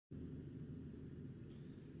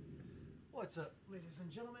What's up, ladies and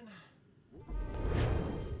gentlemen?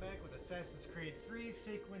 Back with Assassin's Creed 3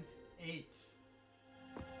 Sequence 8.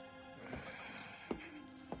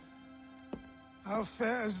 How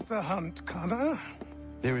fares the hunt, Connor?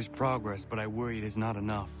 There is progress, but I worry it is not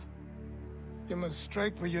enough. You must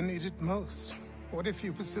strike where you need it most. What if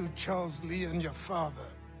you pursued Charles Lee and your father?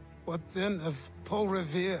 What then of Paul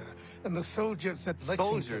Revere and the soldiers at Lexington?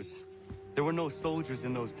 Soldiers? There were no soldiers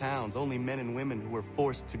in those towns, only men and women who were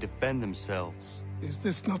forced to defend themselves. Is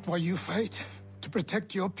this not why you fight? To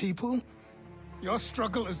protect your people? Your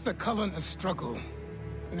struggle is the colonist struggle.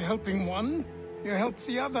 In helping one, you help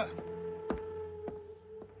the other.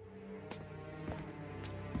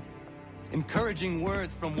 Encouraging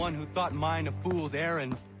words from one who thought mine a fool's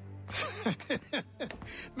errand.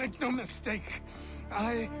 Make no mistake,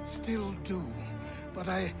 I still do. But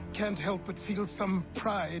I can't help but feel some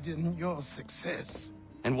pride in your success.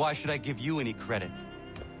 And why should I give you any credit?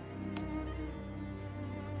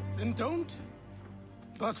 Then don't.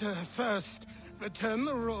 But first, return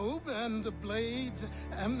the robe and the blade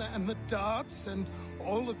and the darts and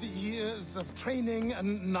all of the years of training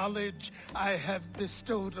and knowledge I have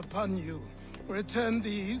bestowed upon you. Return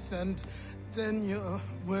these, and then your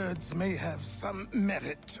words may have some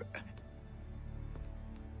merit.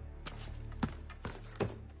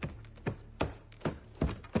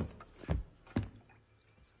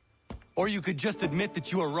 Or you could just admit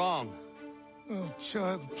that you are wrong. Oh,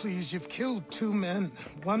 child, please, you've killed 2 men.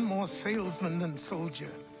 One more salesman than soldier.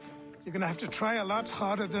 You're gonna have to try a lot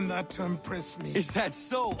harder than that to impress me. Is that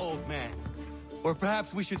so, old man? Or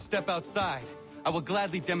perhaps we should step outside. I will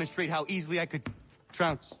gladly demonstrate how easily I could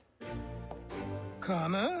trounce.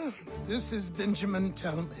 Connor, this is Benjamin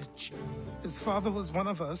Talmadge. His father was one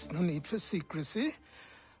of us, no need for secrecy.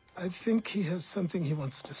 I think he has something he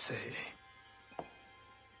wants to say.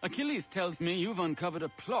 Achilles tells me you've uncovered a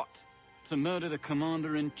plot to murder the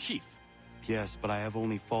commander-in-chief. Yes, but I have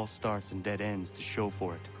only false starts and dead ends to show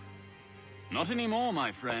for it. Not anymore,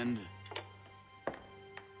 my friend.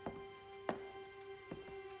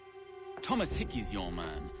 Thomas Hickey's your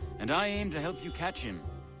man, and I aim to help you catch him.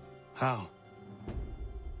 How?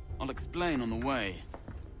 I'll explain on the way.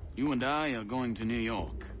 You and I are going to New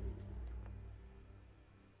York.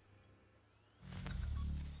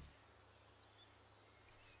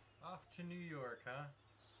 Off to New York, huh?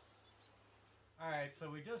 Alright, so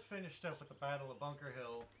we just finished up with the Battle of Bunker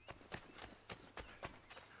Hill.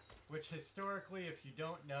 Which historically, if you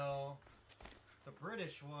don't know, the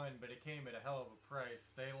British won, but it came at a hell of a price.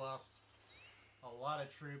 They lost a lot of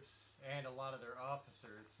troops and a lot of their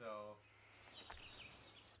officers, so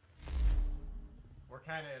we're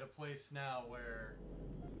kind of at a place now where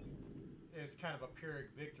it's kind of a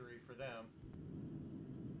Pyrrhic victory for them.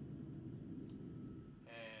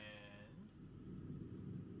 And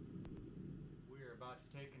we're about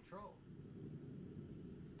to take control.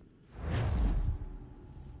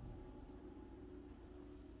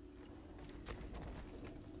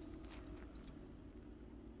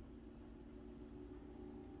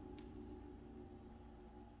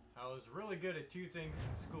 I was really good at 2 things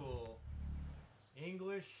in school: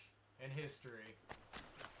 English and history.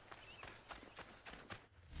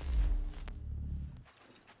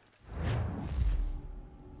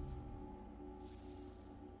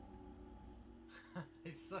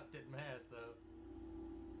 I sucked at math, though.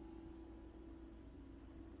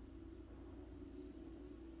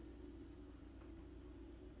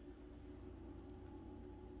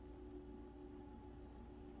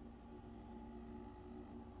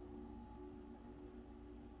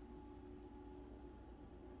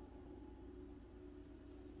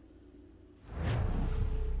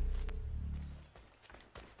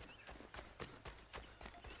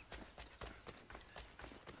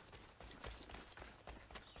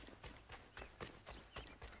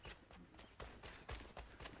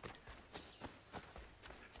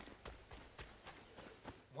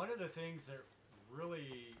 One of the things that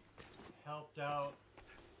really helped out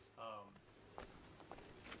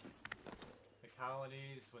the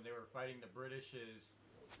colonies when they were fighting the British is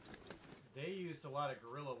they used a lot of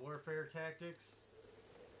guerrilla warfare tactics,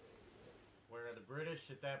 where the British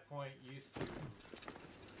at that point used to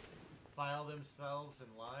file themselves in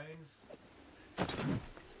lines,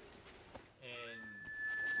 and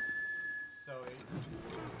so it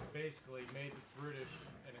basically made the British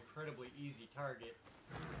an incredibly easy target.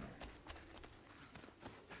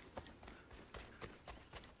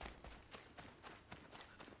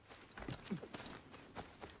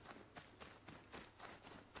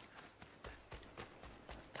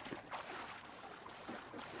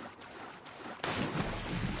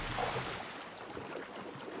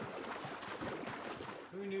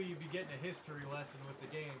 getting a history lesson with the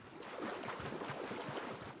game.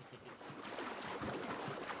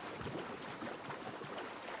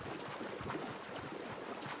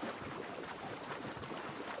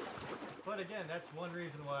 But again, that's one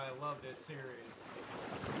reason why I love this series.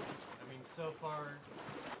 I mean, so far,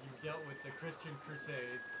 you've dealt with the Christian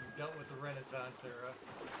Crusades, you've dealt with the Renaissance era,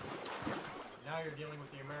 now you're dealing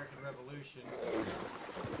with the American Revolution.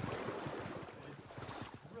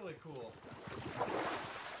 It's really cool.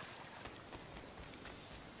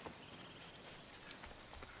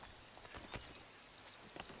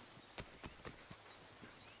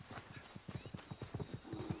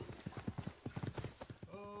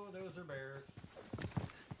 Oh, those are bears.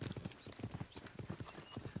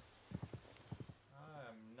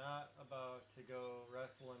 I'm not about to go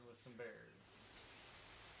wrestling with some bears.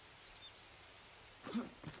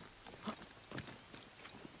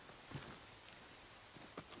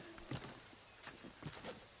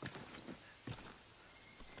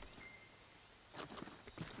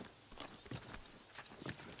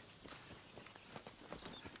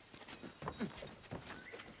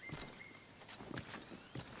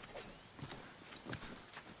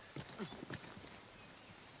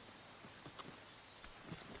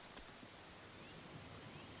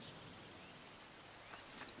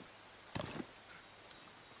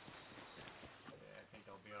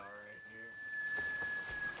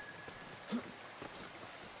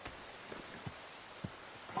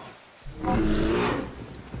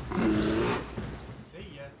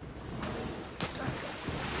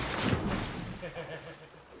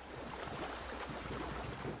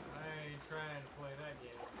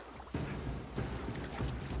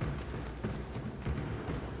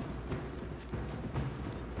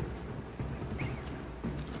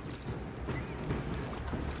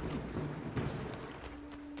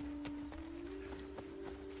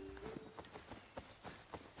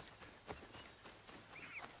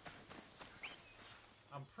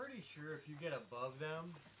 I'm pretty sure if you get above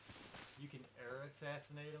them, you can air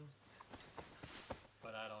assassinate them.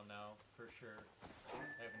 But I don't know for sure. I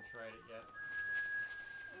haven't tried it yet.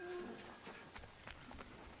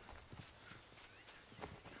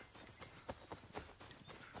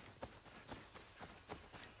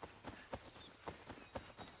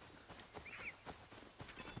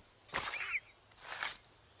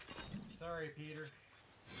 Sorry, Peter.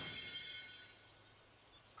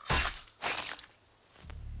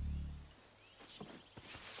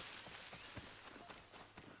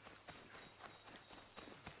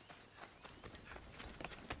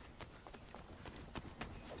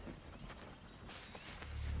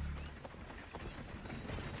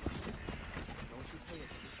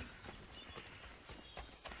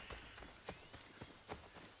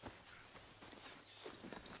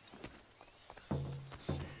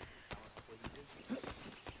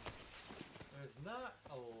 Not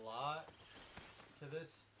a lot to this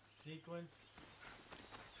sequence.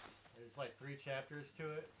 There's like 3 chapters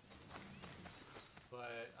to it,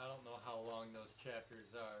 but I don't know how long those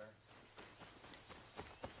chapters are.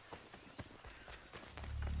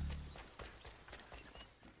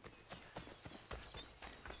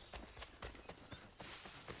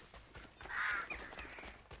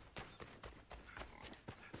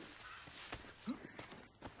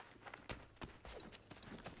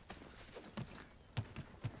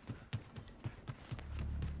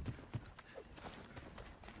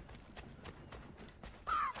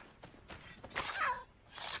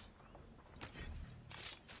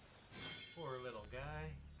 Poor little guy.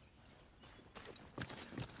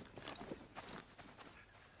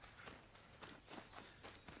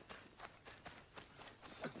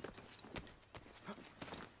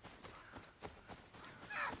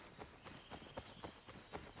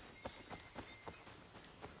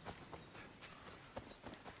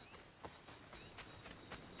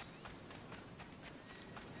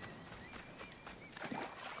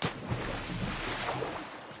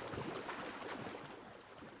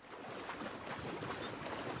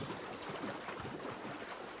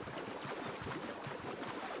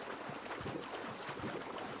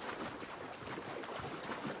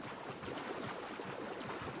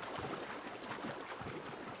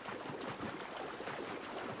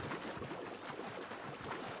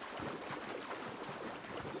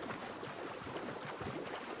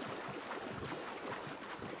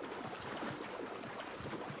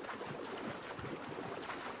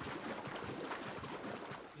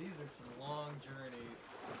 These are some long journeys.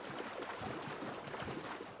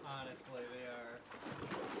 Honestly, they are.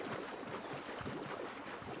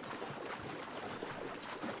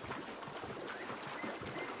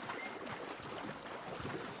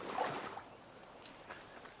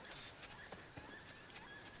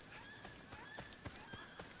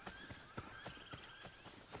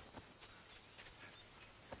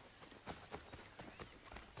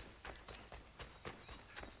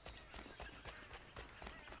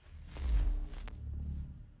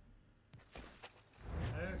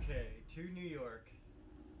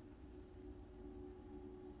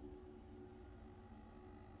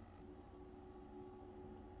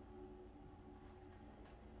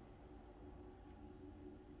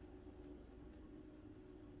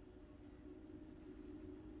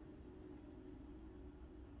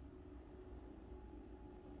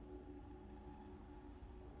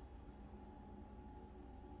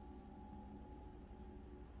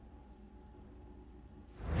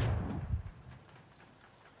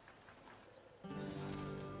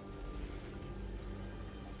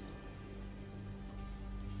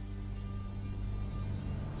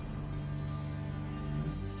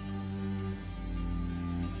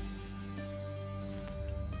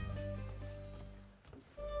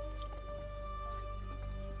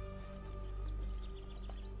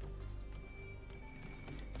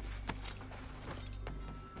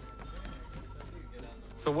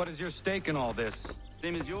 So what is your stake in all this?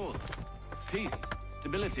 Same as yours. Peace,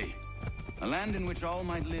 stability. A land in which all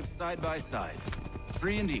might live side by side.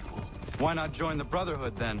 Free and equal. Why not join the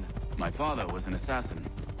Brotherhood, then? My father was an assassin.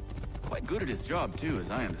 Quite good at his job, too, as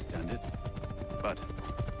I understand it. But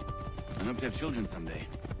I hope to have children someday.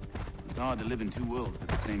 It's hard to live in two worlds at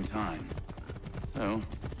the same time. So,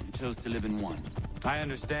 I chose to live in one. I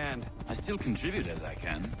understand. I still contribute as I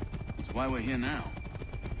can. That's why we're here now.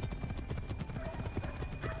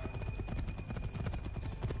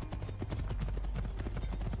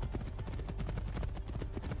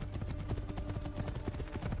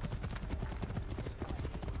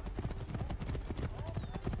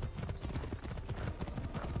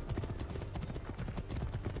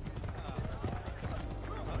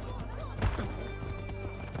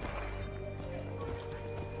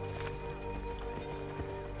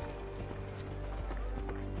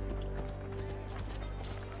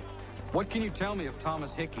 What can you tell me of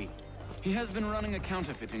Thomas Hickey? He has been running a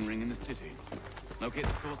counterfeiting ring in the city. Locate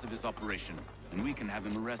the source of his operation, and we can have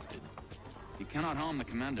him arrested. He cannot harm the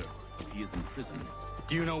commander if he is in prison.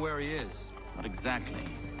 Do you know where he is? Not exactly,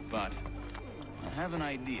 but I have an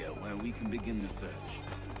idea where we can begin the search.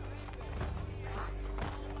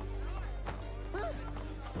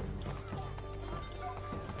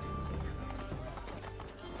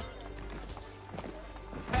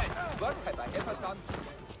 What have I ever done?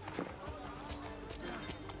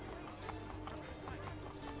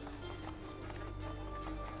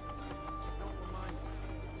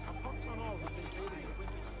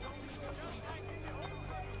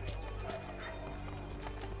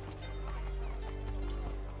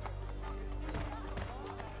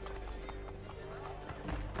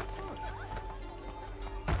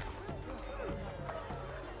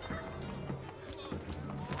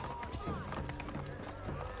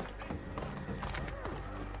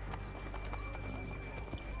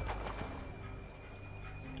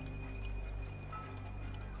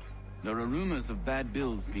 There are rumors of bad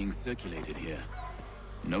bills being circulated here.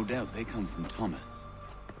 No doubt they come from Thomas.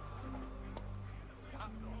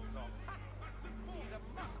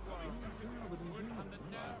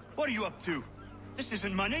 What are you up to? This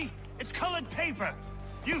isn't money. It's colored paper.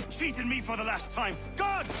 You've cheated me for the last time.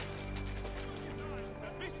 God!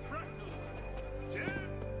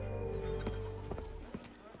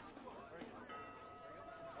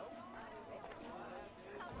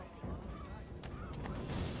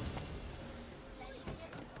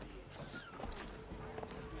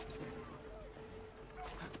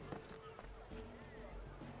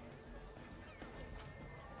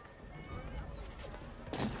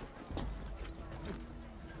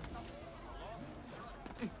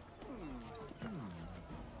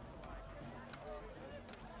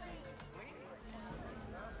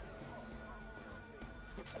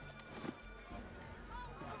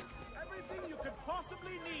 Everything you could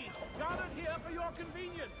possibly need, gathered here for your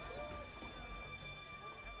convenience.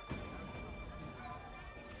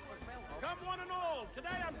 Come one and all, today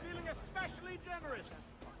I'm feeling especially generous.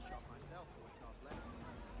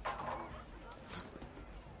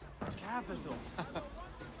 Capital.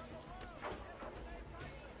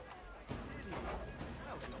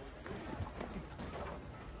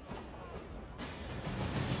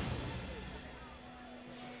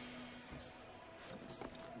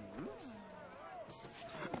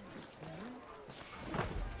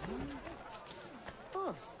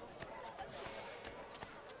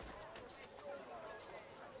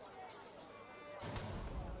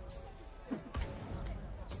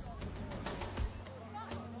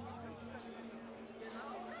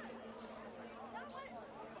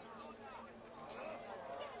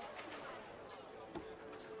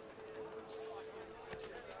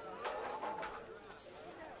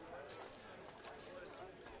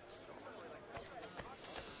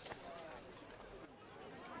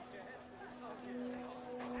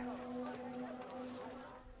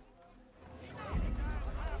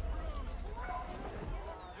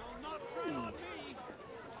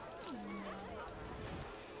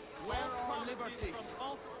 Liberty. From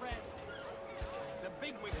false friend. The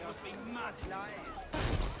bigwigs must be mad.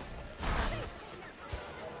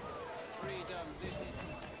 Freedom, this is...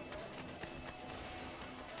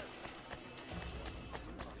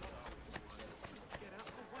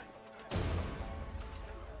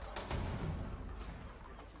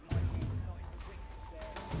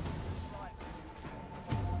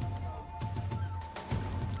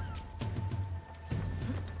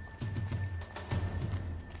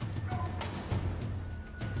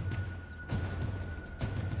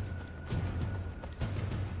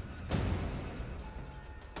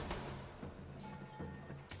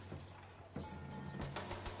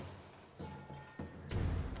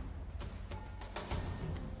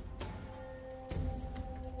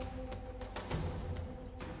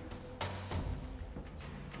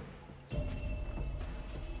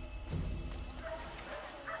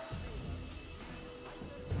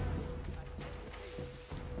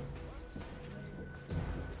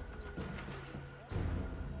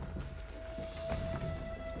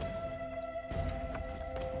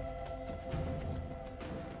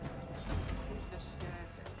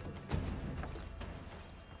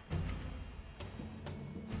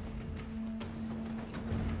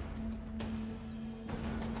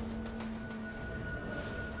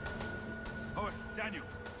 Daniel,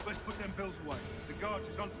 let's put them bills away. The guards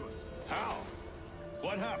is onto us. How?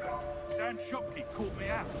 What happened? Dan's shopkeep caught me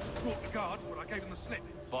out. Brought the guards, but I gave them the slip.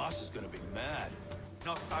 Boss is gonna be mad.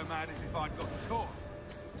 Not so mad as if I'd got caught.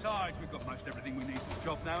 Besides, we've got most everything we need for the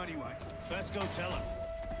job now anyway. Let's go tell him.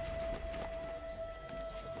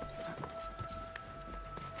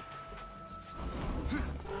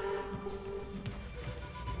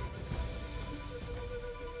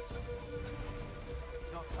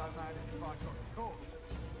 Not so mad as if I'd got caught.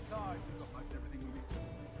 Besides, we've got most everything we need.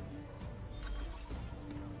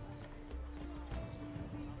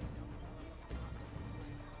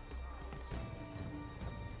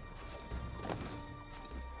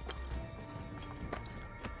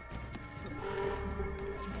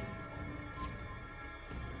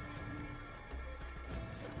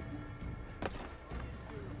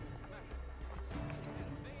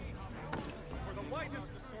 For the widest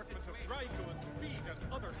assortment of dry goods, feed,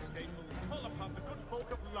 and other staples, call upon the good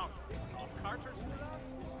folk of Long, of Carter's.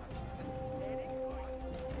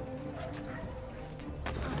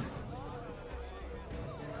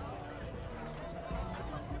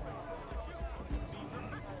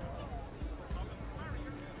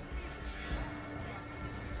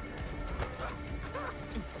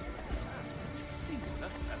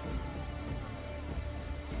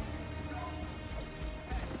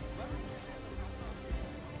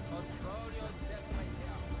 Control yourself, my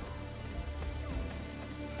dear.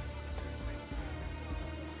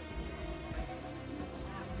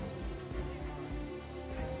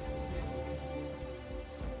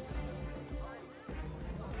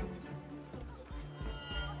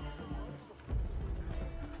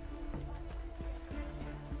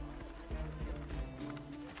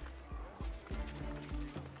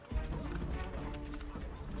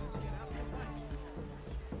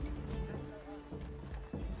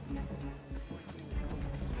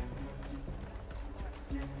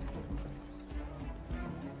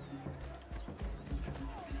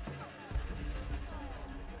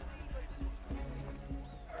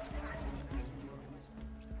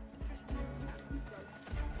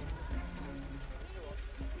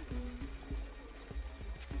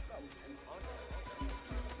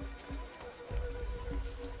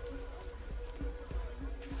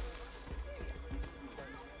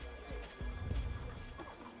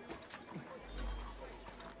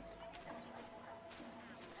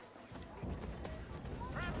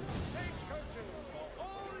 Stagecoaches for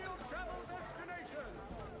all your travel destinations,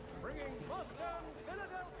 bringing Boston,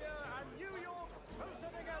 Philadelphia, and New York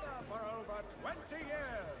closer together for over 20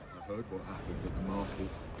 years. I heard what happened at the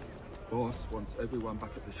market. Boss wants everyone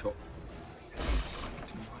back at the shop.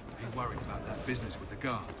 Be worried about that business with the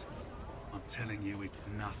guards. I'm telling you, it's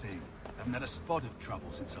nothing. Haven't had a spot of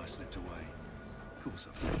trouble since I slipped away. Of course,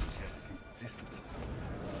 I've taken care to keep the distance.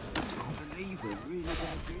 I can't believe we're really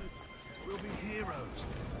gonna do this. We'll be heroes.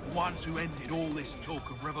 The ones who ended all this talk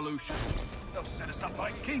of revolution. They'll set us up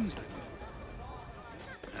like kings, they will.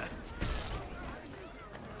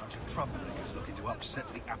 Bunch of troublemakers looking to upset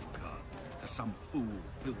the apple cart. To some fool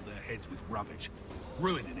fill their heads with rubbish,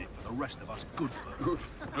 ruining it for the rest of us good folk. Good.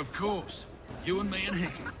 Of course. You and me and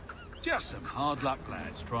him. Just some hard luck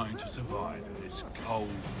lads trying to survive in this cold...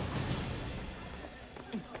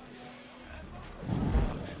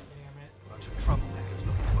 Bunch of troublemakers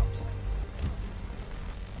looking to upset.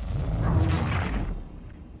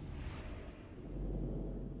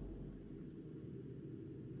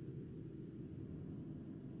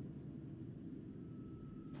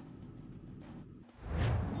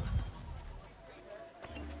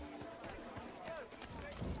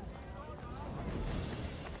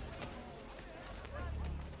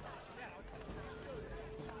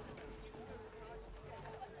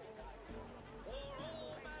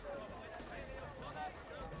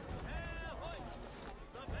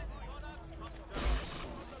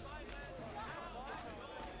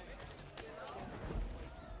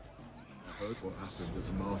 I heard what happened at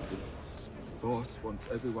the market. Boss wants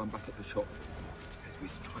everyone back at the shop. Says we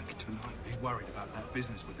strike tonight. Be worried about that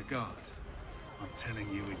business with the guards. I'm telling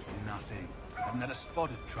you, it's nothing. Haven't had a spot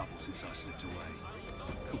of trouble since I slipped away.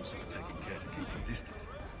 Of course, I've taken care to keep the distance.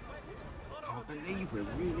 Can't believe we're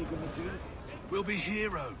really gonna do this. We'll be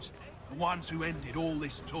heroes. The ones who ended all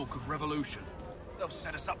this talk of revolution. They'll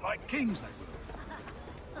set us up like kings, they will.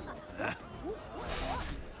 Huh?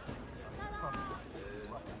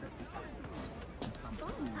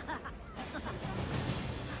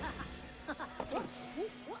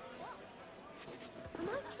 Am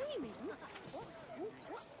I dreaming?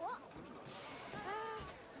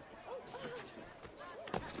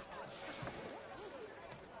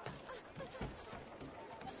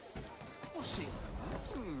 What's it?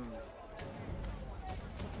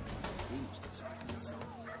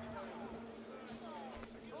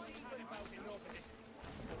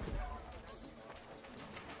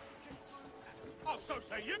 So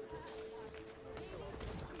say you.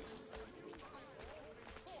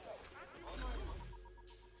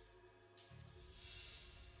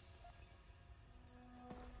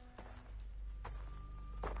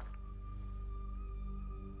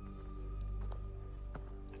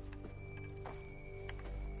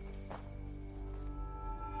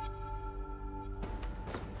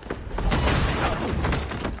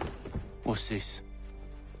 What's this?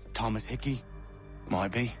 Thomas Hickey?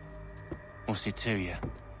 Might be. What's it to you?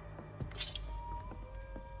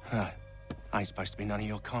 Right. Ain't supposed to be none of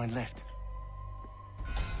your kind left.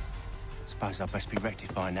 Suppose I best be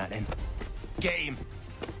rectifying that then. Get him!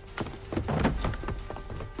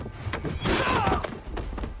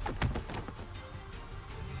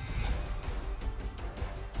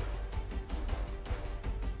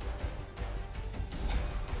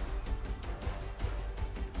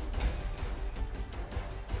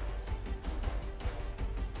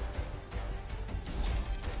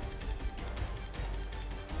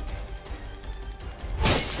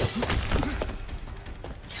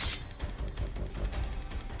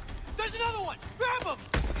 There's another one! Grab him!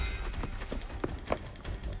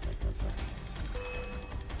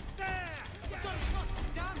 There!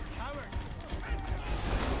 Damn coward!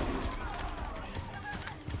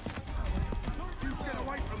 You get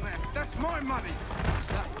away from there. That's my money.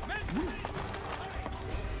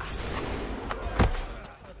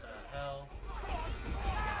 Hell.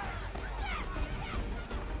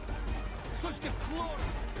 Слушайте, Флор!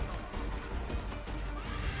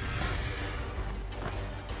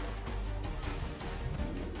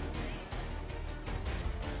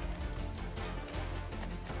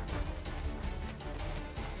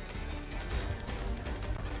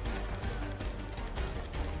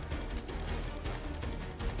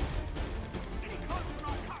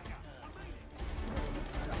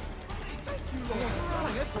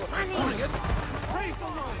 Raise the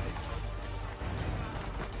line.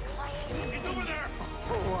 He's over there.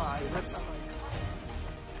 Why? That's not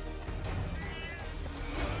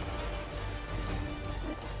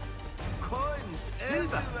coins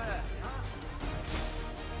everywhere.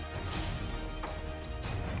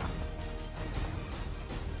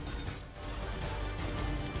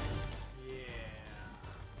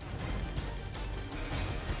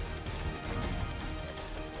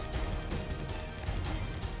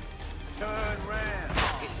 Turn round.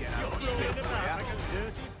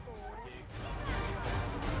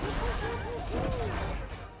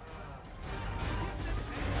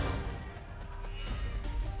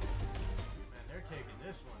 Man, they're taking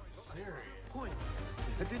this one serious. Points.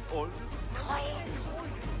 I did all this.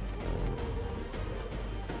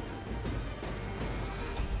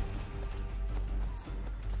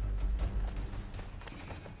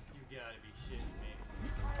 You gotta be shitting me.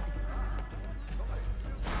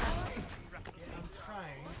 I'm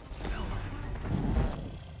trying.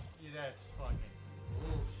 Yeah, that's fucking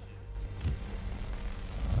bullshit.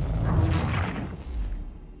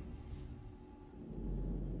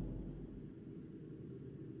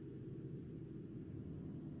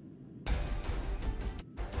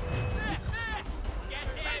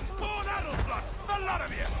 Born adult blood. The lot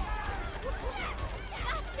of you.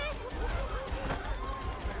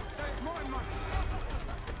 Take my money.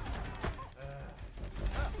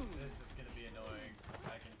 This is gonna be annoying. I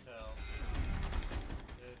can tell.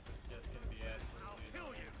 This is just gonna be absolutely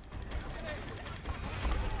annoying.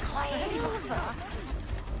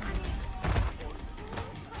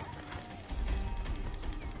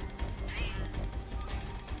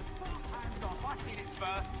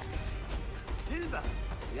 Silver.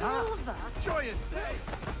 Yeah. Silver. Joyous day.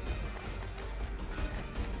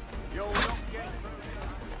 You'll not get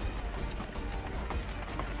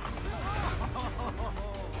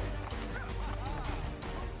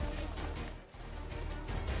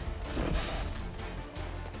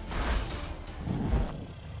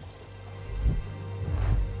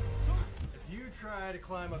If you try to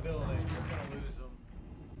climb a building, you're gonna lose them.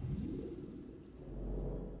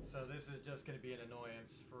 So this is just gonna be an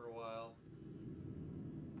annoyance for a while.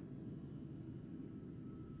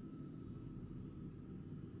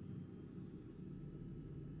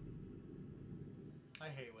 I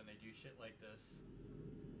hate when they do shit like this.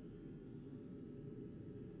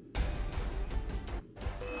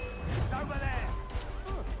 It's over there.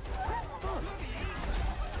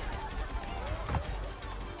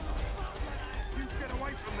 You get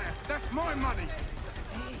away from there. That's my money.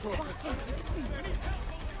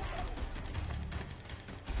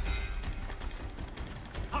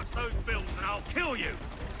 Touch those bills and I'll kill you.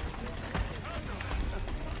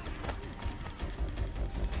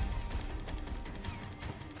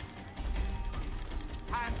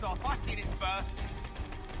 Hands off. I seen it first.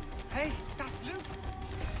 Hey, that's loose.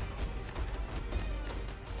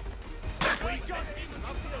 We got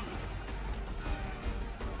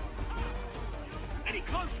Any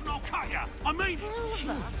closer and I'll cut ya! I mean it!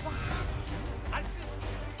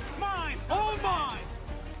 mine! All mine!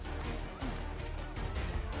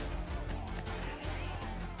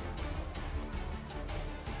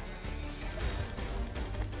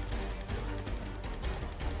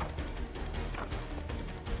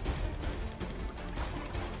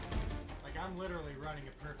 Like, I'm literally running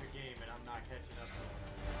a perfect game and I'm not catching up to him.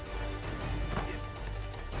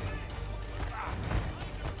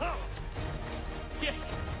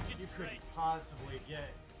 Yes! You couldn't possibly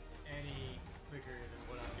get any quicker than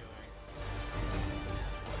what I'm doing.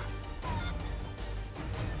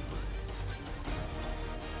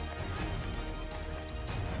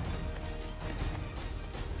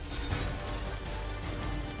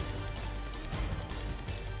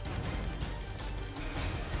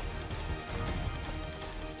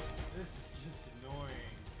 This is just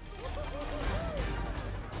annoying.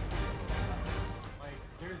 Like,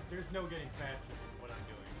 there's no getting faster than what I'm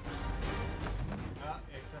doing.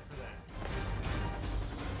 Except for that.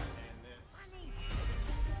 And this.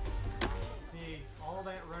 See, all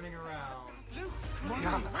that running around.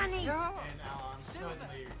 Money! And now I'm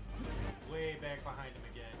suddenly way back behind him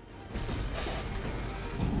again.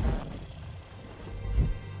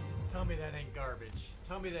 Tell me that ain't garbage.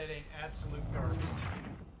 Tell me that ain't absolute garbage.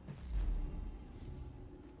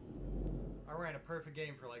 I ran a perfect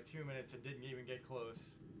game for like 2 minutes and didn't even get close.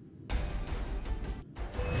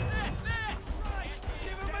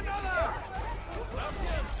 Give him another!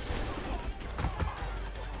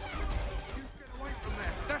 You get away from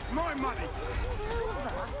there. That's my money.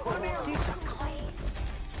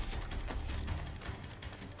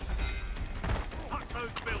 Cut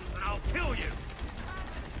those bills and I'll kill you!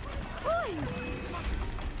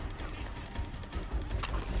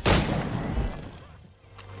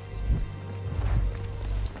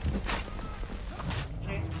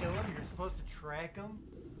 Can't kill him? You're supposed to track him?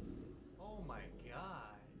 Oh my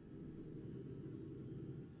god.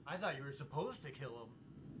 I thought you were supposed to kill him.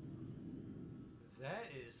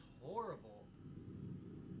 That is horrible.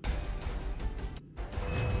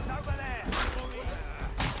 It's over there!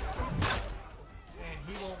 And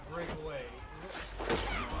he won't break away.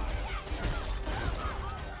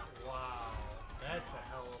 Wow. That's a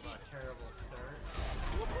hell of a terrible start.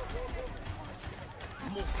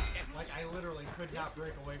 Like, I literally could not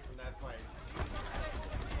break away from that fight.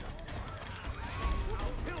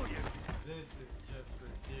 I'll kill you! This is just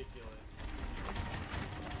ridiculous.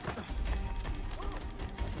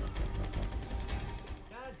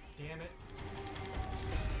 God damn it.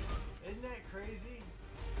 Isn't that crazy?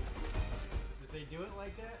 Did they do it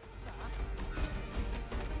like that?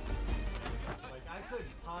 Like, I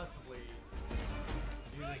couldn't possibly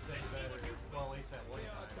do this any better. Well, at least that one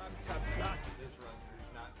time. This run through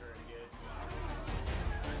is not very good.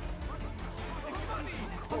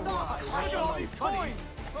 What's all these coins?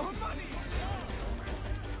 Money!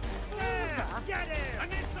 Yeah! Get him! I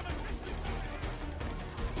need some assistance!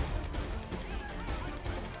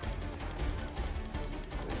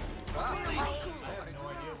 I have no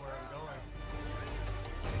idea where I'm going.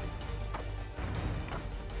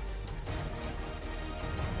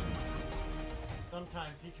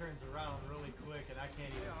 Sometimes he turns around really quick and I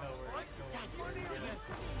can't even tell where he's going.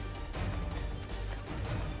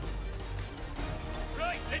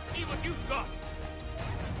 Right, let's see what you've got!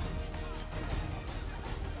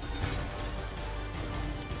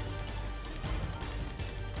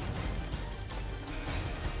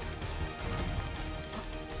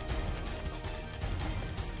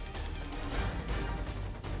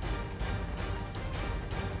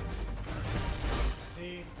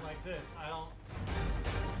 See, like this, I don't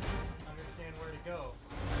understand where to go.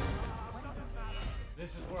 This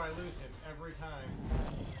is where I lose him every time.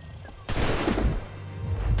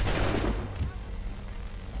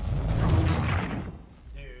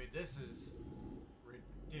 Dude, this is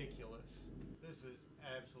ridiculous. This is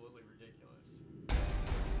absolutely ridiculous.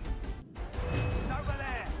 It's over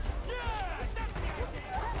there!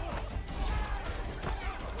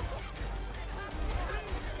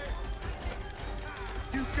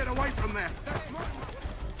 You get away from there. That's my money.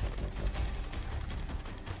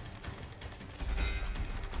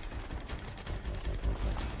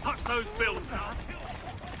 Touch those bills and I'll kill you!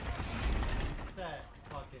 That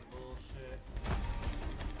fucking bullshit.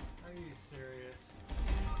 Are you serious?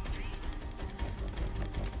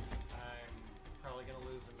 I'm probably gonna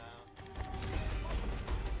lose him now.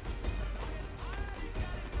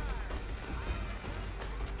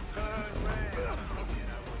 Turn red!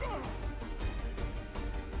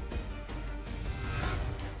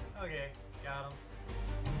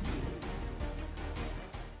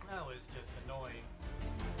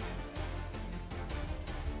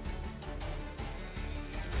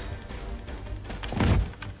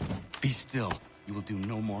 still. You will do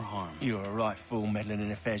no more harm. You're a right fool meddling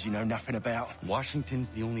in affairs you know nothing about. Washington's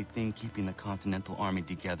the only thing keeping the Continental Army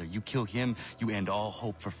together. You kill him, you end all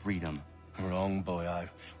hope for freedom. Wrong, boyo.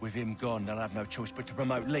 With him gone, they'll have no choice but to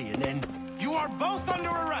promote Lee, and then... You are both under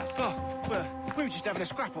arrest! Oh, well, we were just having a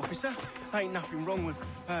scrap, officer. Ain't nothing wrong with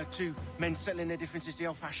two men settling their differences the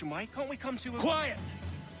old-fashioned way. Can't we come to a... Quiet!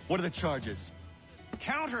 What are the charges?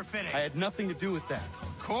 Counterfeiting! I had nothing to do with that.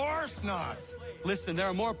 Course not! Listen, there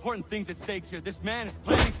are more important things at stake here. This man is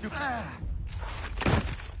planning to...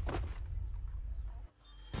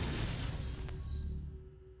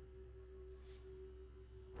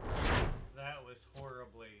 That was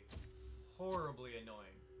horribly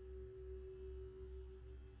annoying.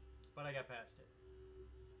 But I got past it.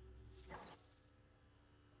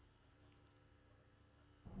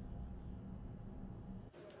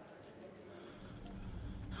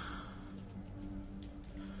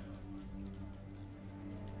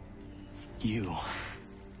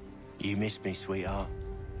 You missed me, sweetheart.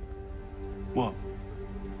 What?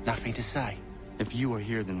 Nothing to say? If you are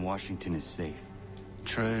here, then Washington is safe.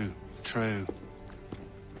 True.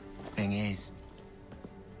 Thing is,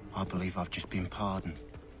 I believe I've just been pardoned.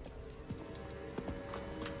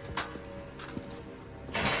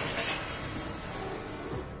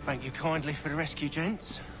 Thank you kindly for the rescue,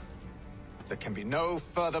 gents. There can be no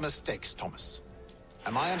further mistakes, Thomas.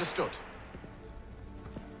 Am I understood?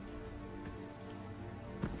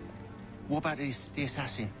 What about the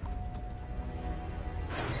assassin?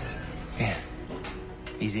 Yeah,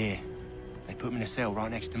 he's here. They put him in a cell right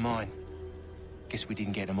next to mine. Guess we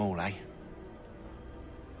didn't get them all, eh?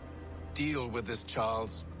 Deal with this,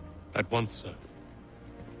 Charles. At once, sir.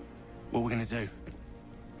 What are we gonna do?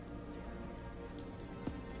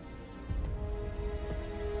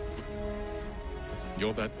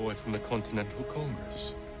 You're that boy from the Continental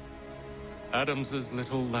Congress. Adams's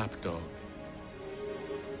little lapdog.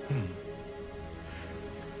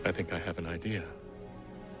 I think I have an idea.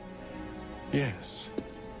 Yes.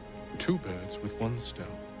 2 birds with 1 stone.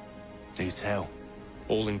 Do tell.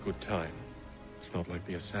 All in good time. It's not like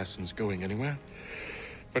the assassin's going anywhere.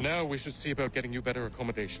 For now, we should see about getting you better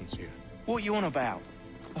accommodations here. What are you on about?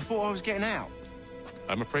 I thought I was getting out.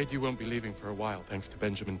 I'm afraid you won't be leaving for a while, thanks to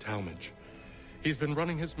Benjamin Talmadge. He's been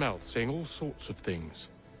running his mouth, saying all sorts of things.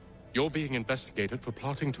 You're being investigated for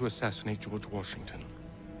plotting to assassinate George Washington.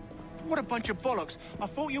 What a bunch of bollocks. I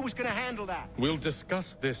thought you was gonna handle that. We'll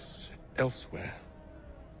discuss this elsewhere.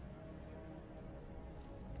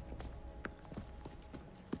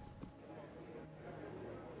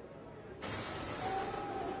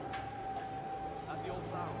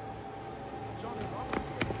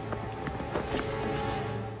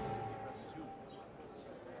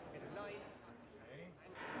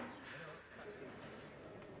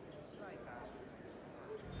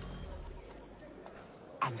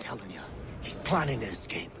 I'm telling you, he's planning to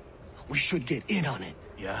escape. We should get in on it.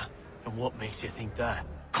 Yeah? And what makes you think that?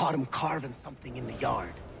 Caught him carving something in the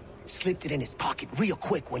yard. Slipped it in his pocket real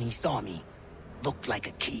quick when he saw me. Looked like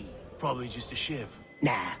a key. Probably just a shiv.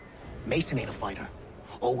 Nah, Mason ain't a fighter.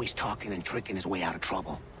 Always talking and tricking his way out of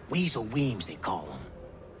trouble. Weasel Weems, they call him.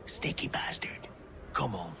 Sticky bastard.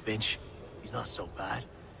 Come on, Finch. He's not so bad.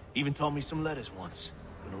 Even told me some letters once.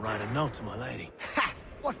 Gonna write a note to my lady. Ha!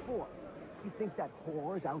 What for? You think that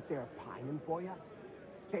whore's out there pining for you?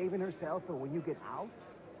 Saving herself for when you get out?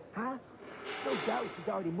 Huh? No doubt she's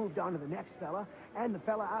already moved on to the next fella, and the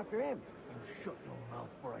fella after him. You shut your mouth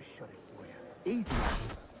before I shut it for you. Easy.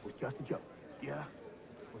 It was just a joke. Yeah?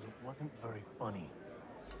 Well, it wasn't very funny.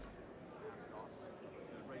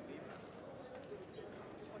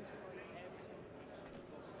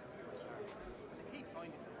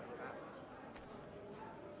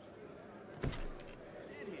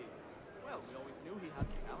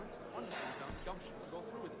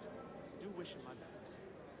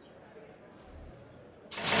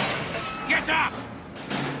 Get up!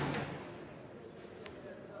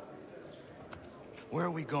 Where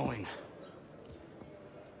are we going?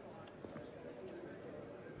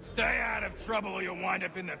 Stay out of trouble or you'll wind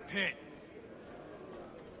up in the pit.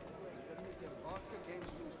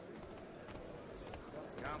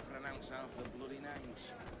 Can't pronounce half the bloody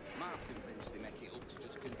names. Mark convinced they make it up to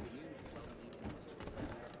just confuse.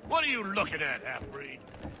 What are you looking at, half-breed?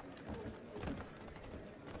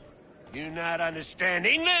 You not understand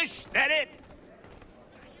English? That it?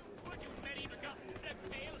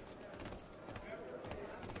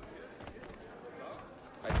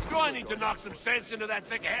 Do I need to knock some sense into that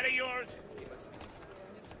thick head of yours? He must finish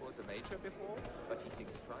business was a major before, but he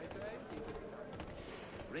thinks Friday he will be done.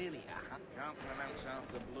 Really, can't pronounce half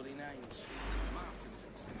the bloody names. Mark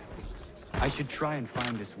convinced they make it up to just I should try and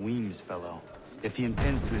find this Weems fellow. If he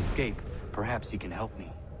intends to escape, perhaps he can help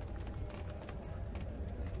me.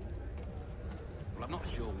 Well, I'm not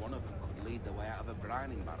sure one of them could lead the way out of a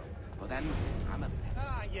brining barrel. But then, I'm a mess.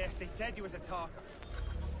 Ah, yes, they said you was a talker.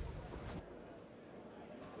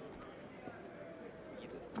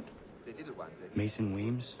 Mason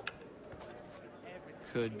Weems?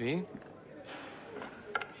 Could be.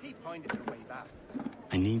 Keep finding your way back.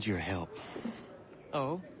 I need your help.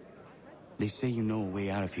 Oh? They say you know a way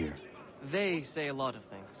out of here. They say a lot of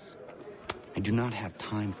things. I do not have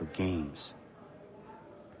time for games.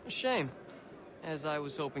 A shame, as I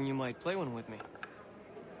was hoping you might play one with me.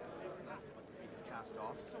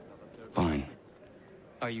 Fine.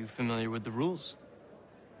 Are you familiar with the rules?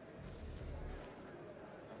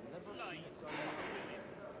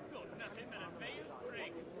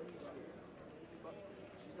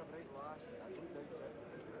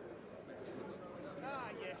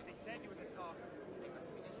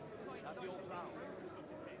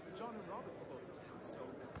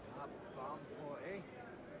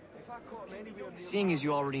 Seeing as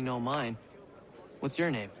you already know mine, what's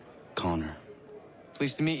your name? Connor.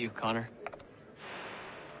 Pleased to meet you, Connor.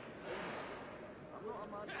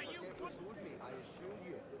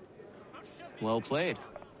 Well played.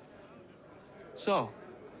 So,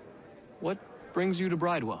 what brings you to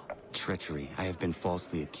Bridewell? Treachery. I have been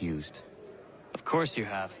falsely accused. Of course you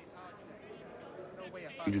have.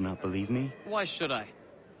 You do not believe me? Why should I?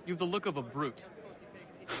 You've the look of a brute.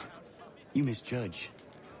 You misjudge.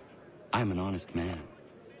 I am an honest man.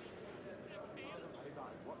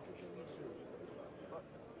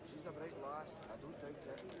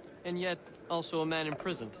 And yet, also a man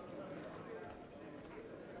imprisoned.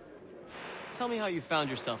 Tell me how you found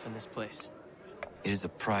yourself in this place. It is a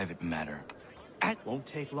private matter. It won't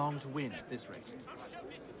take long to win at this rate.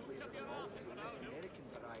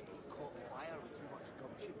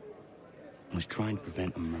 I was trying to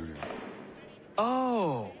prevent a murder.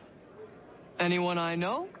 Oh! Anyone I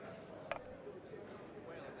know?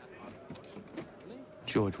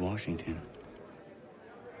 George Washington.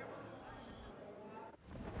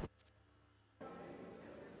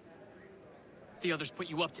 The others put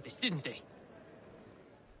you up to this, didn't they?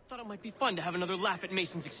 Thought it might be fun to have another laugh at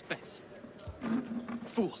Mason's expense.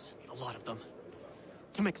 Fools, a lot of them.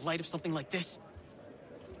 To make light of something like this.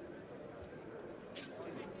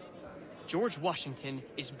 George Washington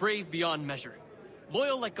is brave beyond measure,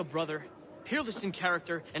 loyal like a brother, peerless in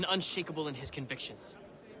character, and unshakable in his convictions.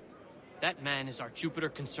 That man is our Jupiter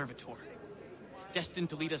Conservator,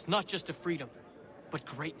 destined to lead us not just to freedom, but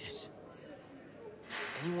greatness.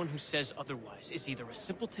 Anyone who says otherwise is either a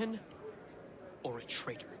simpleton or a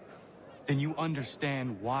traitor. Then you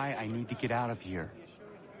understand why I need to get out of here.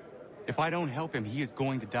 If I don't help him, he is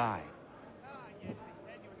going to die.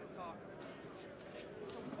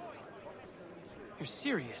 You're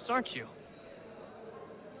serious, aren't you?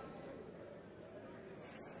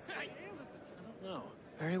 I don't know.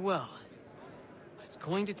 Very well. It's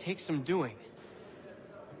going to take some doing.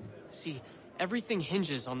 See, everything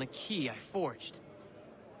hinges on the key I forged.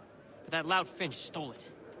 But that loud Finch stole it.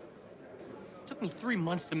 Took me 3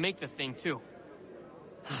 months to make the thing, too.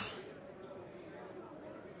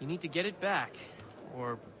 You need to get it back,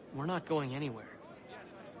 or we're not going anywhere.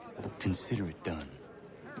 Consider it done.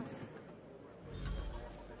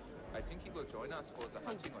 I think he will join us for the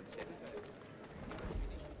hunting on Saturday.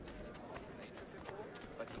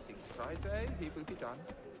 But he thinks Friday he will be done.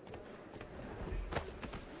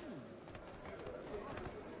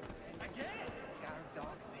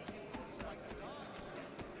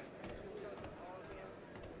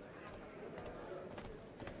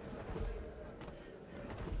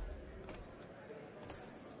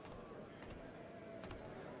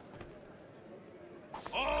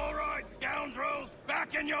 All right, scoundrels,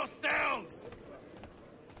 back in your cells!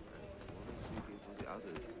 For the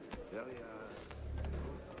others, very,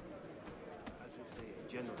 as you say,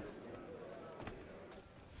 generous.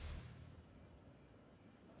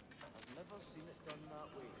 I've never seen it done that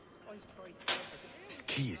way. Always tried everything. This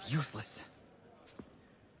key is useless.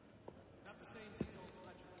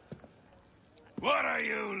 What are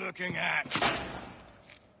you looking at?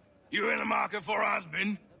 You in the market for a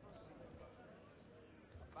husband?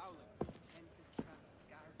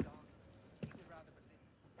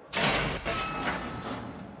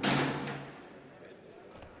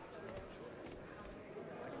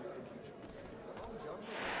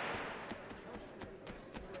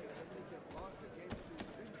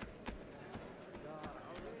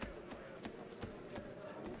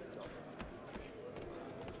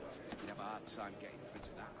 So I'm getting through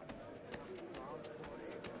to that.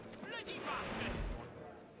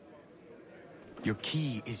 Your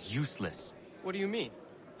key is useless. What do you mean?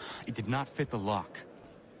 It did not fit the lock.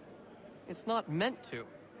 It's not meant to.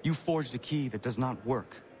 You forged a key that does not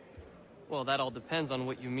work. Well, that all depends on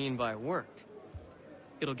what you mean by work.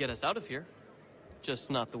 It'll get us out of here. Just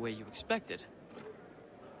not the way you expected.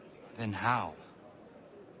 Then how?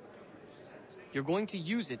 You're going to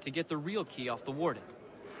use it to get the real key off the warden.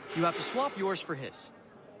 You have to swap yours for his.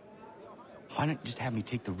 Why not just have me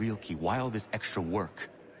take the real key? Why all this extra work?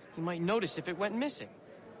 He might notice if it went missing.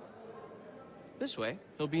 This way,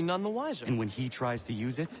 he'll be none the wiser. And when he tries to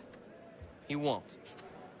use it? He won't.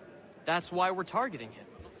 That's why we're targeting him.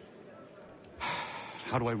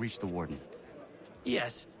 How do I reach the warden?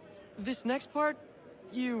 Yes. This next part,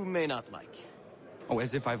 you may not like. Oh,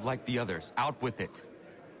 as if I've liked the others. Out with it.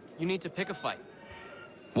 You need to pick a fight.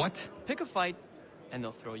 What? Pick a fight, and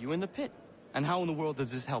they'll throw you in the pit. And how in the world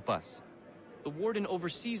does this help us? The warden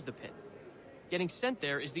oversees the pit. Getting sent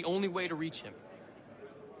there is the only way to reach him.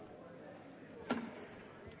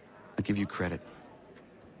 I'll give you credit.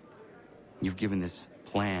 You've given this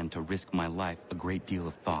plan to risk my life a great deal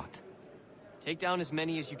of thought. Take down as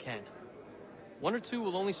many as you can. 1 or 2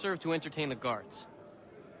 will only serve to entertain the guards.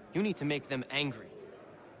 You need to make them angry.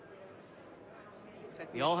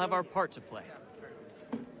 We all have our part to play.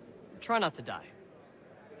 Try not to die.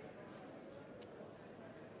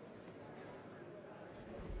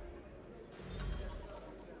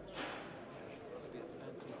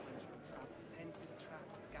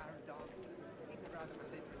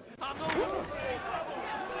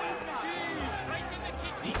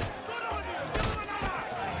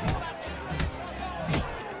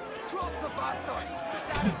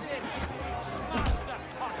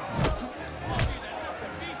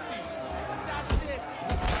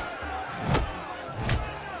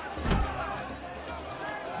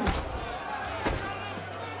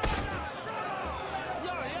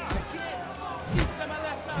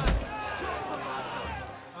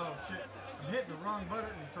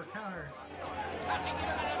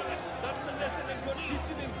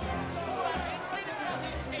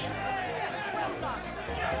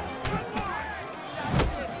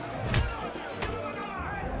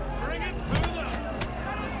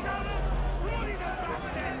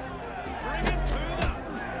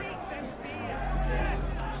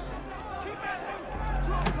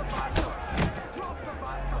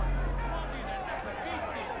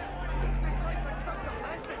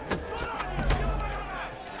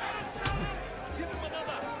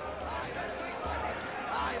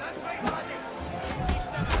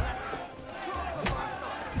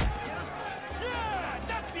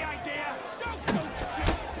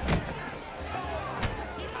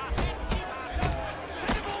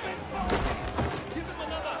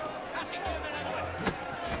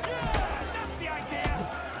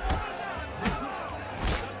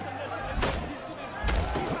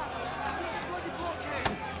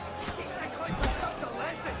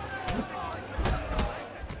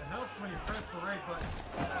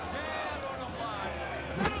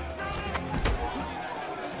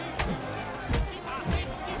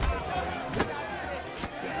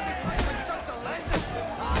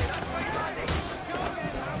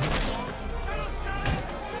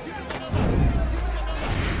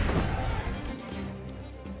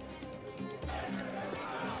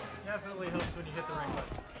 Definitely helps when you hit the right button.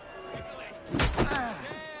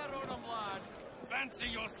 Fancy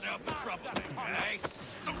yourself a trouble, eh?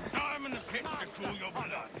 Some time in the pit to cool your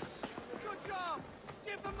blood. Good job!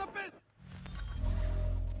 Give them the business!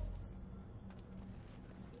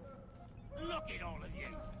 Look at all of you,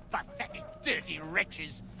 pathetic, dirty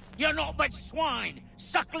wretches. You're not but swine,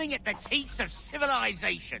 suckling at the teats of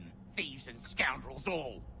civilization. Thieves and scoundrels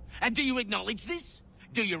all. And do you acknowledge this?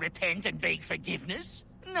 Do you repent and beg forgiveness?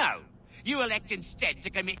 No. You elect instead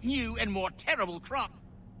to commit new and more terrible crimes.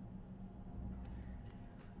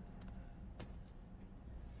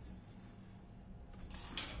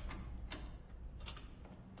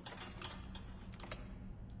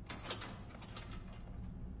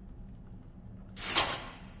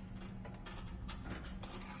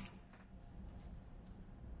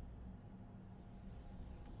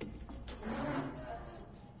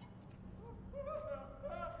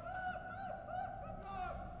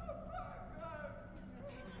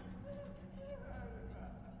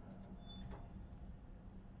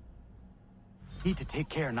 Need to take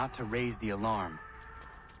care not to raise the alarm.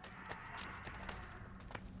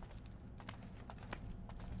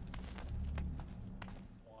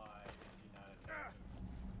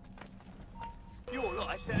 Your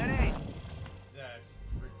life's at an end. That's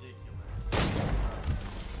ridiculous.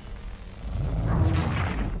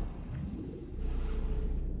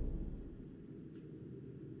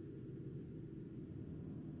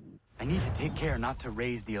 I need to take care not to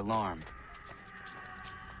raise the alarm.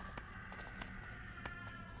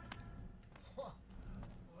 What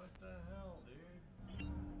the hell, dude?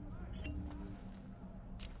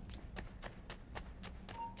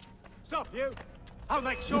 Stop, you! I'll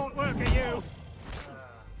make short work of you! What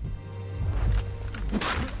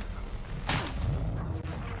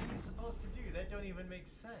are you supposed to do? That don't even make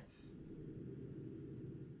sense.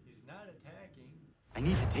 He's not attacking. I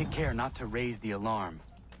need to take care not to raise the alarm.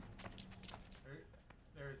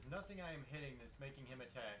 There's nothing I am hitting that's making him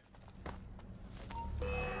attack.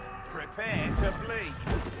 Prepare to bleed!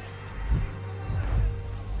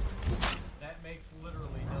 That makes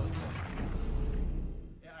literally no sense.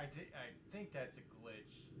 Yeah, I think that's a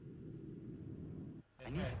glitch. I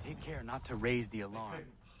need to take care not to raise the alarm. It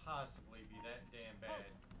couldn't possibly be that damn bad.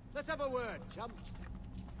 Let's have a word, chum.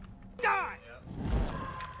 Die! Yep.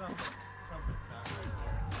 Something's not right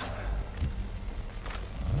there.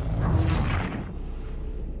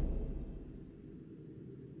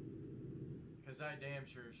 Because I damn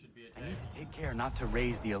sure should be attacking. I need to take care not to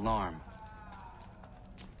raise the alarm.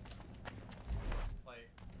 Like,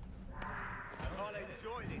 I'll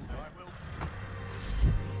enjoy this, I will.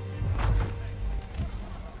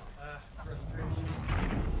 Frustration.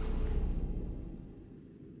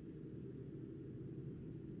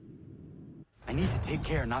 I need to take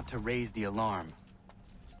care not to raise the alarm.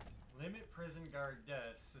 Limit prison guard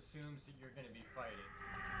deaths assumes that you're going to be fighting.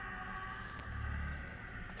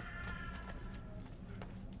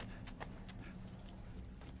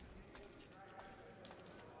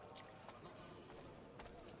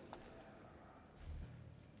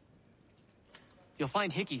 You'll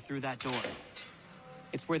find Hickey through that door.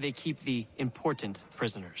 It's where they keep the important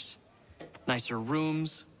prisoners. Nicer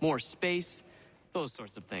rooms, more space, those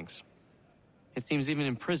sorts of things. It seems even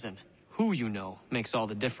in prison, who you know makes all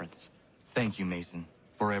the difference. Thank you, Mason,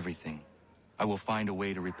 for everything. I will find a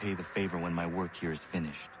way to repay the favor when my work here is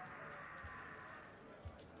finished.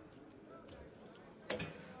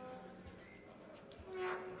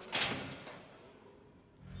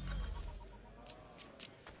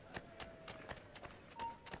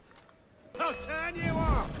 I'll turn you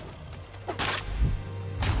off!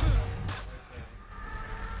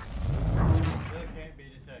 That can't be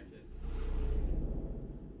detected.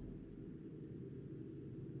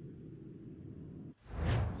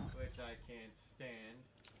 Which I can't stand.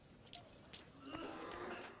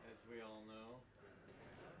 As we all know.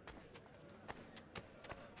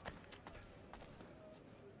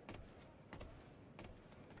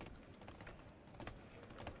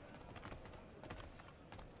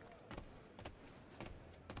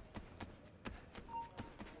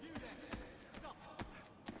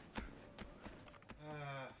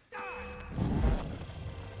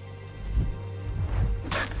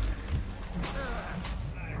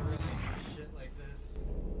 I really hate shit like this.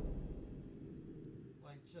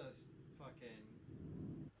 Like, just fucking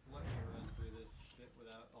let me run through this shit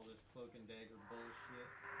without all this cloak and dagger bullshit.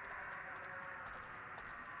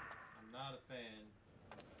 I'm not a fan.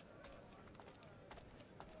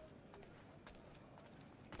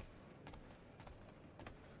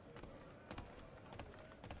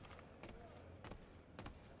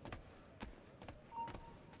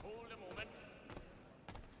 Hold a moment.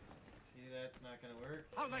 See, that's not gonna work.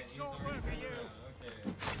 I'll make And he's short already work of turned you. around. Okay.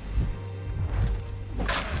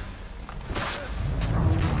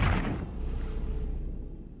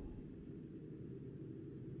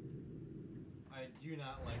 I do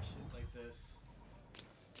not like shit like this.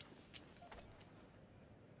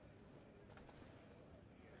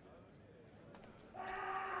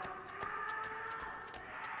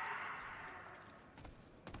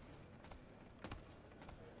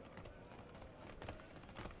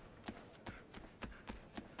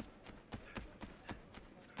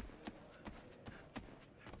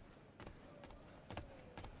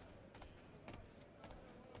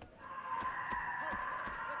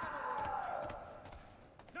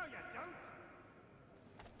 No, you don't!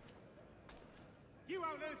 You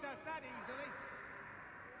won't lose us that easily!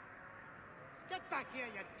 Get back here,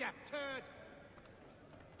 you deaf turd!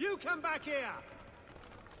 You come back here!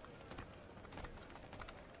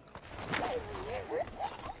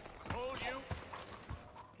 Hold you.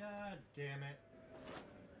 God damn it.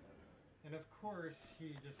 And of course,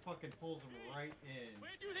 he just fucking pulls him right in.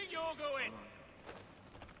 Where do you think you're going?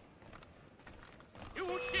 You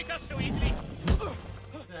won't shake us so easily.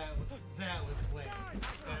 That was lame.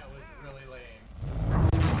 That was really lame.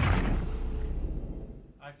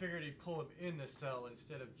 I figured he'd pull him in the cell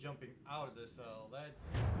instead of jumping out of the cell. That's...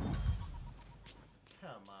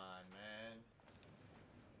 Come on, man.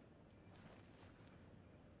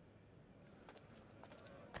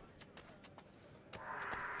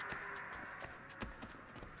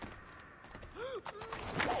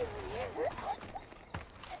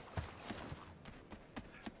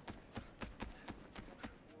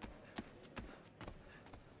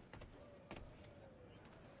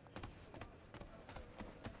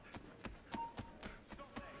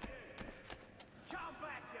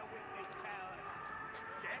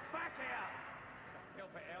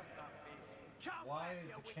 Why is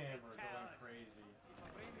the camera going crazy?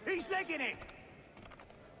 He's licking it!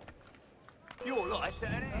 Your life's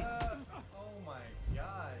at an end. Oh my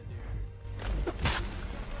god, dude.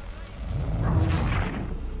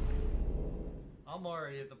 I'm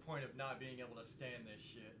already at the point of not being able to stand this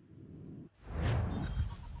shit.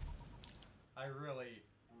 I really,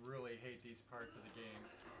 really hate these parts of the games.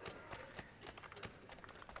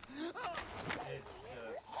 It's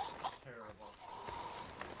just terrible.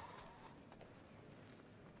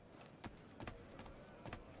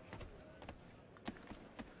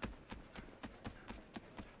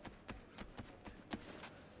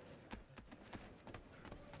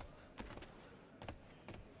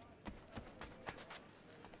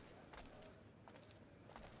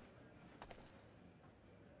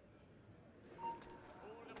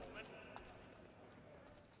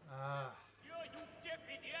 You deaf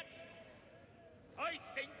idiot! I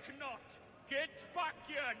think not. Get back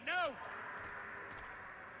here now!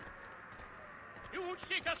 You won't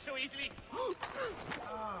shake us so easily. Oh,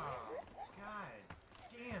 god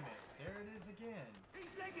damn it. There it is again.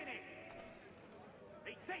 He's licking it!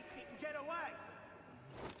 He thinks he can get away!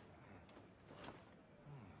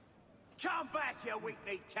 Come back, you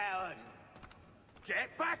weak-kneed coward!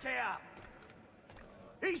 Get back here!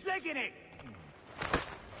 He's licking it!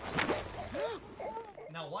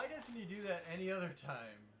 Now, why doesn't he do that any other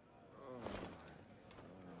time?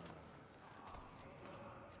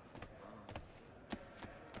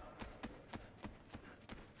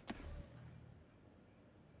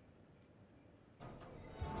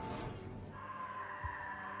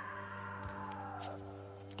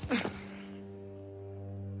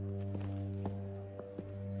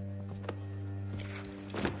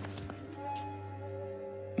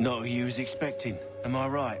 Not who you was expecting, am I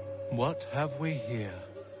right? What have we here?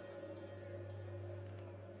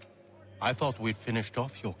 I thought we'd finished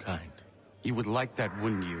off your kind. You would like that,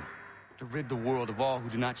 wouldn't you? To rid the world of all who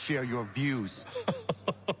do not share your views.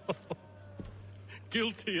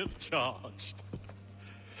 Guilty as charged.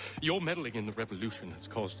 Your meddling in the revolution has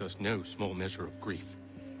caused us no small measure of grief.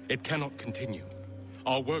 It cannot continue.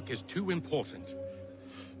 Our work is too important.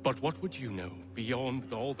 But what would you know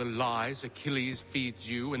beyond all the lies Achilles feeds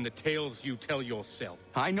you and the tales you tell yourself?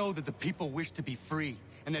 I know that the people wish to be free,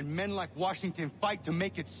 and that men like Washington fight to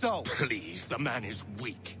make it so. Please, the man is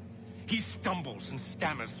weak. He stumbles and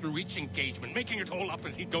stammers through each engagement, making it all up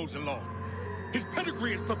as he goes along. His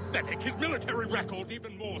pedigree is pathetic, his military record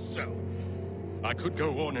even more so. I could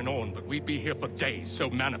go on, but we'd be here for days, so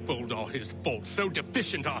manifold are his faults, so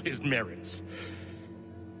deficient are his merits.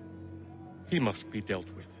 He must be dealt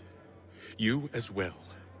with. You as well.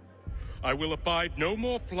 I will abide no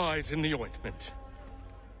more flies in the ointment.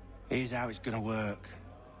 Here's how it's gonna work.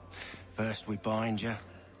 First we bind you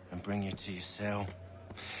and bring you to your cell.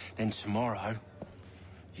 Then tomorrow,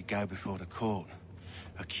 you go before the court,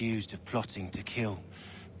 accused of plotting to kill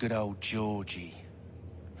good old Georgie.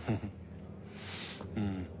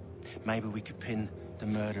 Maybe we could pin the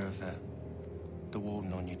murder of the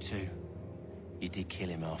warden on you too. You did kill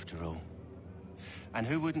him after all. And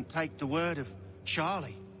who wouldn't take the word of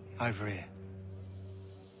Charlie over here?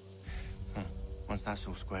 Once that's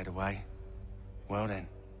all squared away, well then.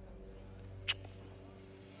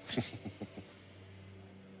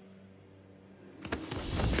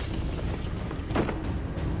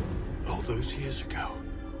 All those years ago,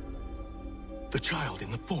 the child in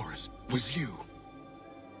the forest was you.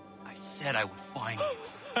 I said I would find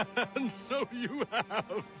you. And so you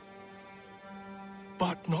have.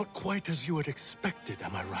 But not quite as you had expected,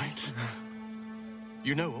 am I right?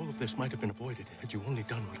 You know, all of this might have been avoided had you only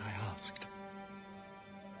done what I asked.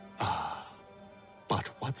 But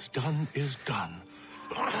what's done is done.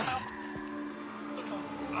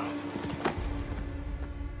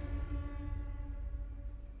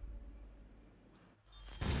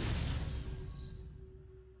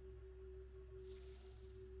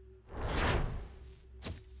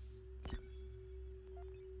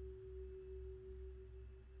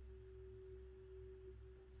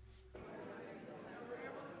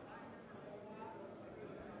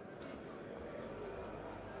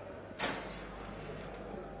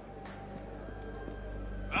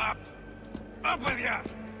 Up! Up with you!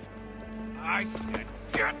 I said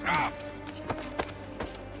get up!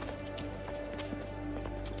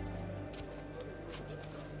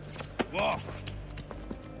 Walk!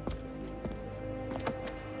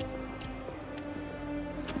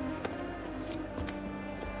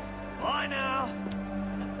 Bye now!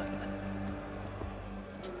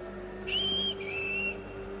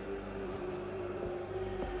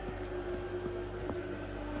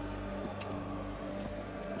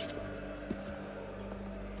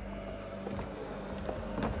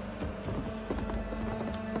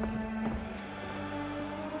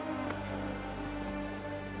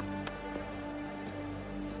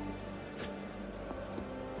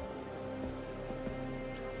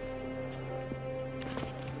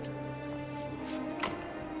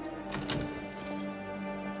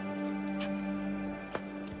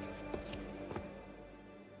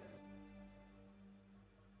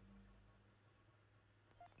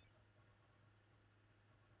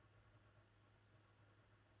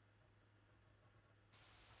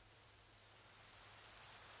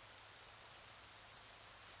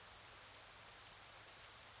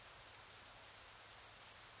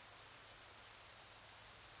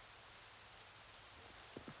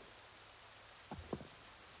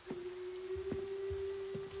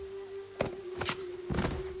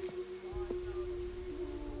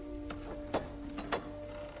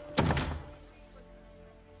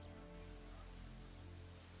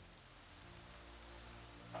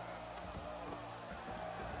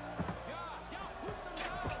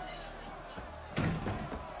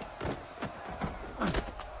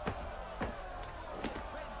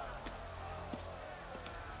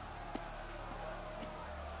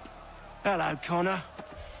 Hello, Connor.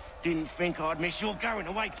 Didn't think I'd miss your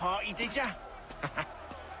going-away party, did ya?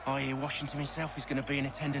 I hear Washington himself is going to be in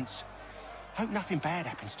attendance. Hope nothing bad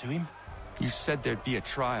happens to him. You said there'd be a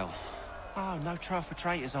trial. Oh, no trial for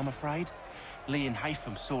traitors, I'm afraid. Lee and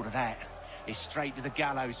Haytham sorted that. It's straight to the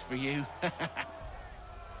gallows for you.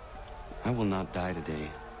 I will not die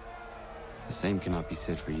today. The same cannot be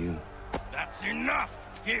said for you. That's enough!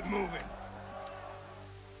 Keep moving!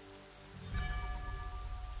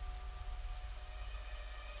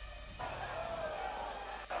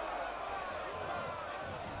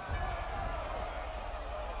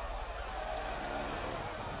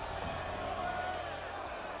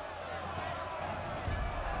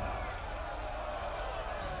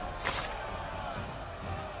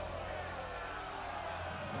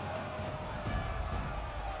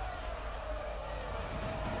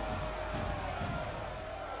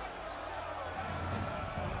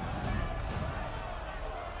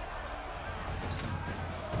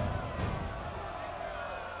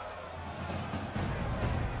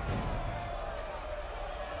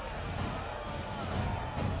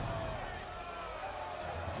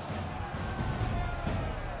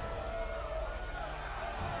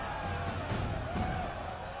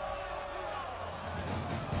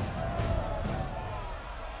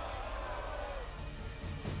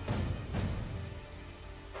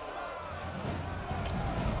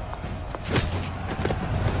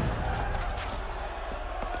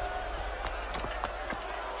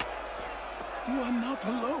 You are not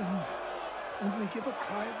alone. Only give a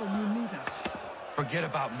cry when you need us. Forget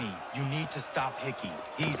about me. You need to stop Hickey.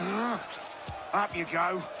 He's... Up you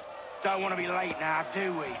go. Don't want to be late now,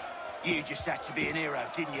 do we? You just had to be an hero,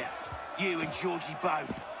 didn't you? You and Georgie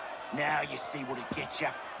both. Now you see what it gets you.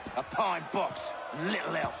 A pine box and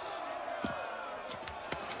little else.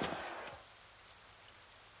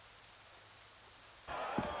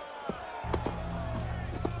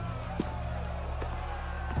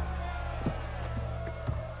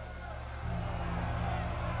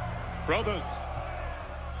 Brothers,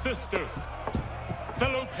 sisters,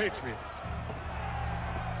 fellow patriots.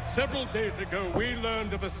 Several days ago, we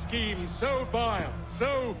learned of a scheme so vile,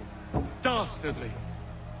 so dastardly,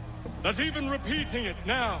 that even repeating it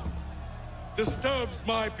now disturbs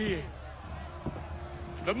my being.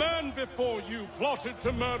 The man before you plotted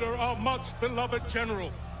to murder our much-beloved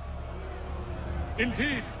general.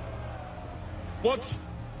 Indeed, what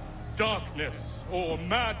darkness or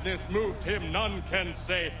madness moved him, none can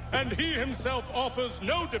say, and he himself offers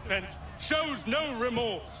no defense, shows no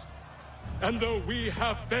remorse. And though we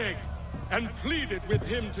have begged and pleaded with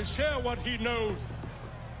him to share what he knows,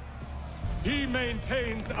 he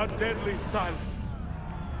maintains a deadly silence.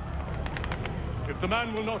 If the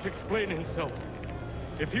man will not explain himself,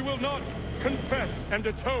 if he will not confess and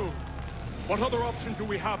atone, what other option do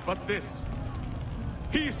we have but this?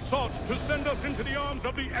 He sought to send us into the arms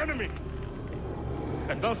of the enemy.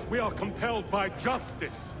 And thus we are compelled by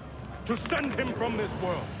justice to send him from this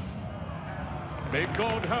world. May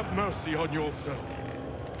God have mercy on your soul.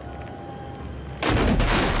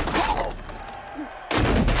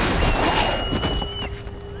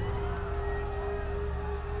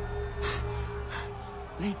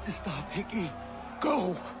 Need to stop, Hickey.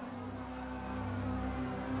 Go!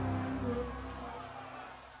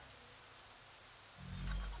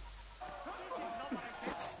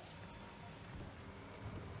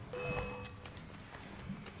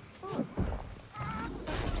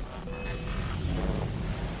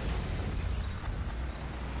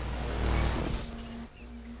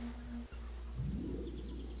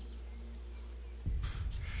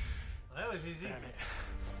 That was easy. Damn it.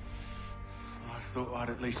 I thought I'd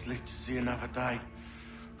at least live to see another day.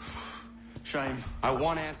 Shame. I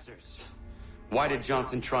want answers. Why did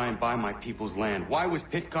Johnson try and buy my people's land? Why was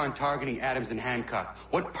Pitcairn targeting Adams and Hancock?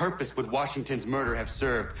 What purpose would Washington's murder have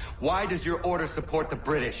served? Why does your order support the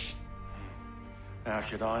British? How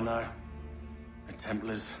should I know? The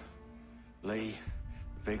Templars, Lee,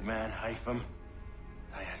 the big man, Haytham,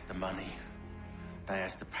 they has the money. They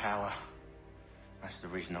has the power. That's the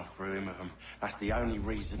reason I threw him with them. That's the only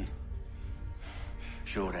reason.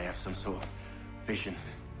 Sure, they have some sort of vision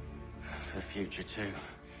for the future, too.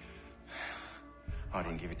 I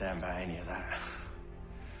didn't give a damn about any of that.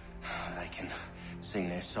 They can sing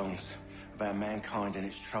their songs about mankind and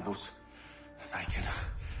its troubles. They can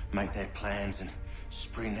make their plans and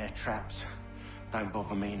spring their traps. Don't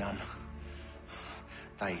bother me none.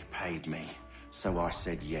 They paid me, so I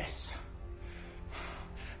said yes.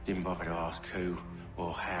 Didn't bother to ask who,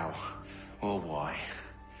 or how, or why.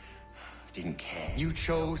 Didn't care. You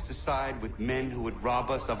chose to side with men who would rob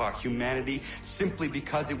us of our humanity simply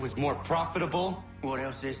because it was more profitable? What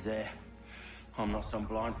else is there? I'm not some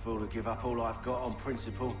blind fool who give up all I've got on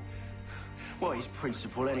principle. What is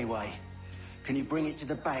principle anyway? Can you bring it to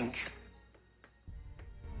the bank?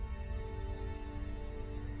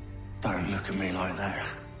 Don't look at me like that.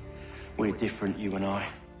 We're different, you and I.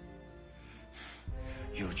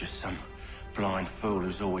 You're just some blind fool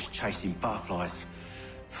who's always chasing butterflies.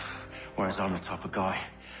 Whereas I'm the type of guy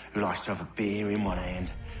who likes to have a beer in one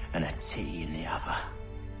hand and a tea in the other.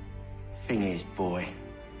 Thing is, boy,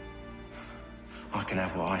 I can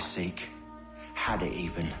have what I seek. Had it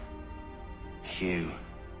even.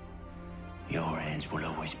 Your hands will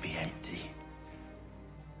always be empty.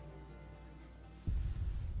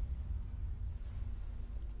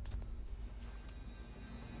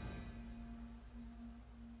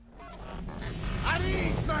 At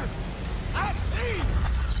ease, men! At ease!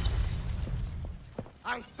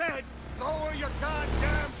 I said, lower your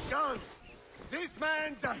goddamn guns! This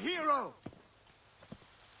man's a hero!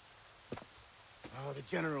 Oh, the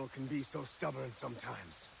General can be so stubborn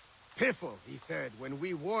sometimes. Piffle, he said, when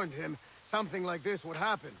we warned him something like this would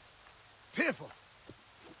happen. Piffle!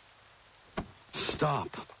 Stop.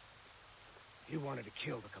 He wanted to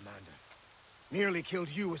kill the commander. Nearly killed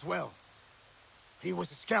you as well. He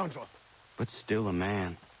was a scoundrel. But still a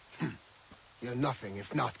man. You're nothing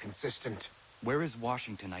if not consistent. Where is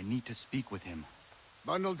Washington? I need to speak with him.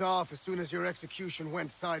 Bundled off as soon as your execution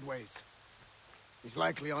went sideways. He's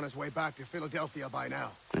likely on his way back to Philadelphia by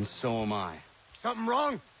now. And so am I. Something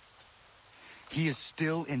wrong? He is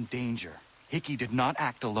still in danger. Hickey did not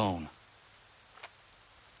act alone.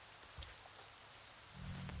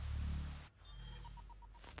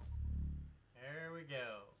 There we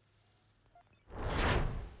go.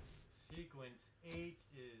 Sequence 8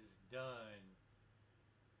 is done.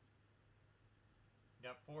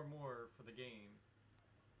 Got 4 more for the game.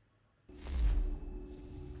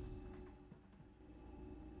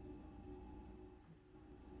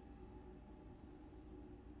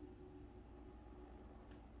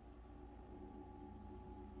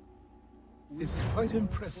 It's quite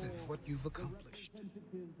impressive what you've accomplished.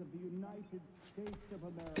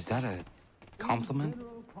 Is that a compliment?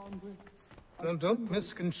 Now, don't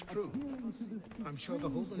misconstrue. I'm sure the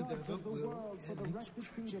whole endeavor will end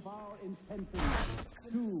tragically.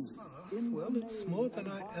 Well, it's more than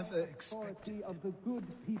I ever expected.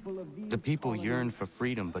 The people yearned for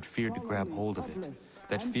freedom but feared to grab hold of it.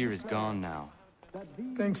 That fear is gone now.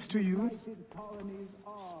 Thanks to you?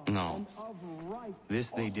 No. This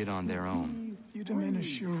they did on their own. You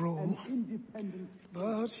diminish your role,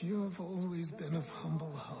 but you have always been of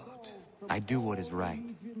humble heart. I do what is right.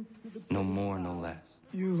 No more, no less.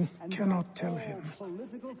 You cannot tell him.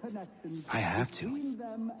 I have to.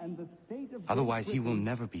 Otherwise, he will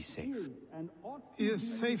never be safe. He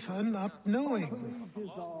is safer not knowing.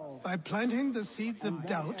 By planting the seeds of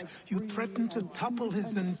doubt, you threaten to topple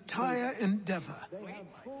his entire endeavor.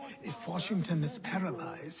 If Washington is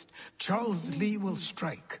paralyzed, Charles Lee will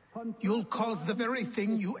strike. You'll cause the very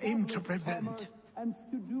thing you aim to prevent.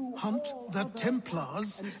 Hunt the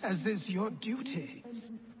Templars, as is your duty.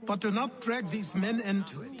 But do not drag these men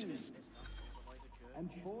into it. And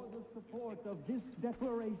for the support of this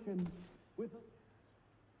declaration,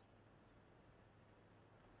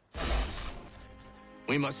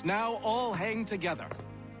 We must now all hang together.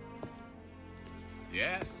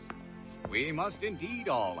 Yes, we must indeed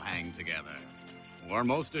all hang together. Or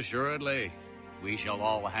most assuredly, we shall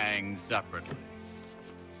all hang separately.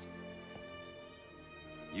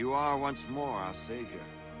 You are once more our savior.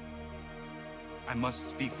 I must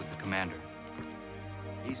speak with the commander.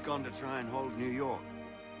 He's gone to try and hold New York.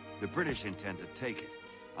 The British intend to take it.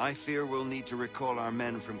 I fear we'll need to recall our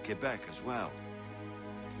men from Quebec as well.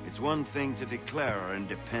 It's one thing to declare our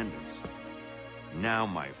independence. Now,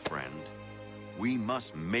 my friend, we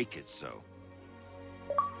must make it so.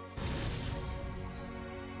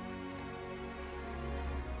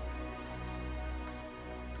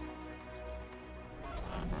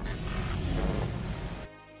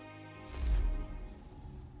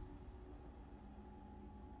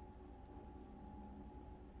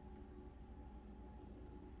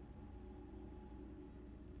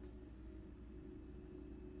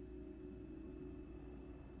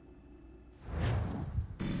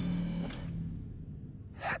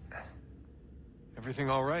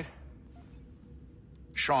 Everything all right?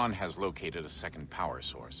 Sean has located a second power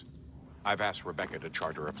source. I've asked Rebecca to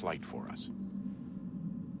charter a flight for us.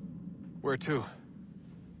 Where to?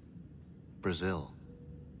 Brazil.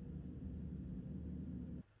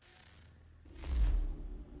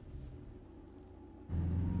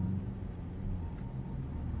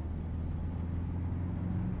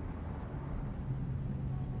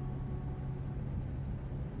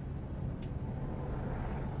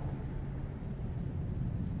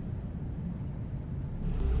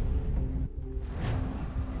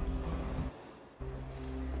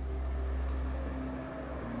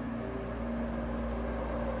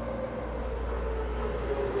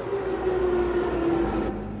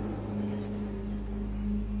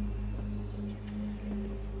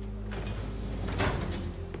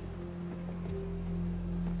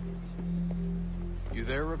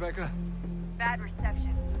 there, Rebecca? Bad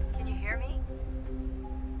reception. Can you hear me?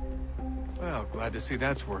 Well, glad to see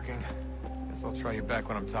that's working. Guess I'll try you back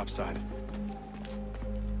when I'm topside.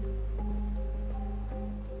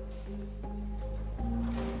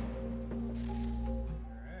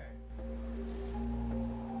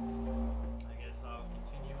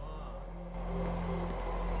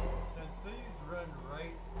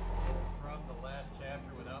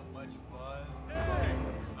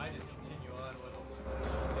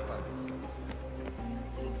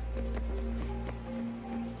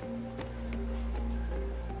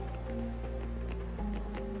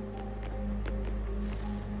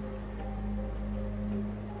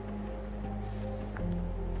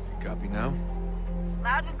 Copy now?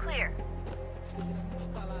 Loud and clear.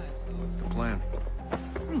 What's the plan?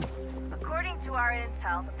 According to our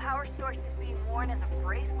intel, the power source is being worn as a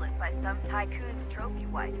bracelet by some tycoon's trophy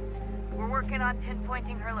wife. We're working on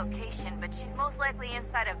pinpointing her location, but she's most likely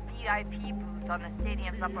inside a VIP booth on the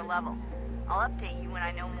stadium's upper level. I'll update you when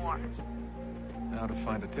I know more. Now to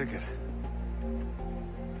find a ticket.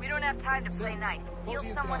 We don't have time to play nice. Steal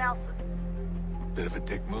someone else's. Bit of a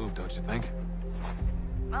dick move, don't you think?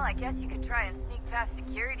 Well, I guess you could try and sneak past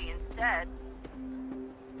security instead.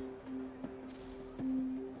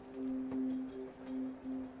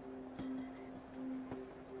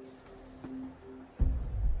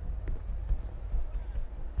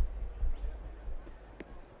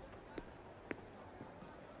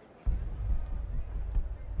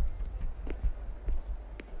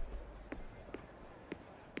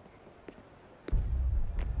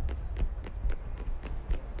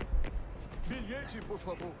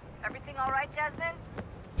 Everything all right, Desmond?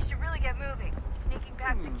 You should really get moving. Sneaking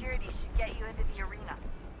past security should get you into the arena.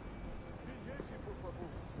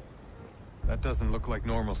 That doesn't look like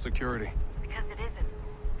normal security. Because it isn't.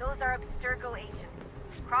 Those are Abstergo agents.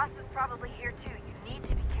 Cross is probably here too. You need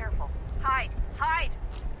to be careful. Hide! Hide!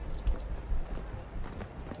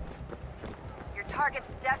 Your target's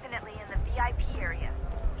definitely in the VIP area.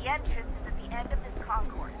 The entrance is at the end of this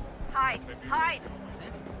concourse. Hide! Hide!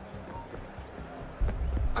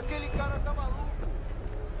 Aquele cara tá maluco!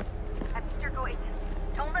 Abstergo agents.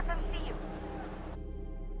 Don't let them see you.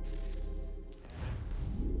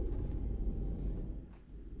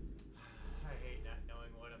 I hate not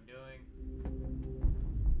knowing what I'm doing.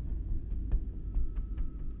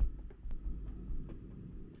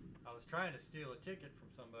 I was trying to steal a ticket from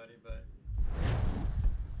somebody, but...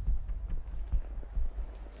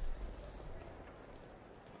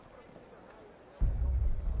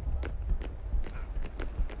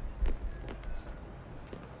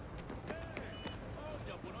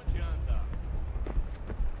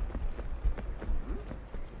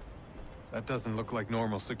 That doesn't look like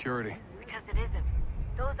normal security. Because it isn't.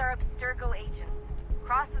 Those are Abstergo agents.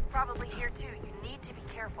 Cross is probably here too. You need to be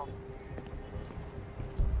careful.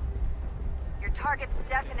 Your target's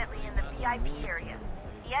definitely in the VIP area.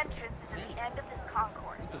 The entrance is at the end of this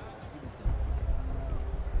concourse.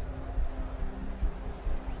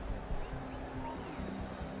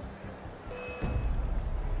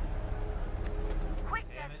 Quick,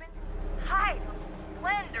 Desmond! Hide!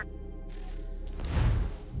 Blend or...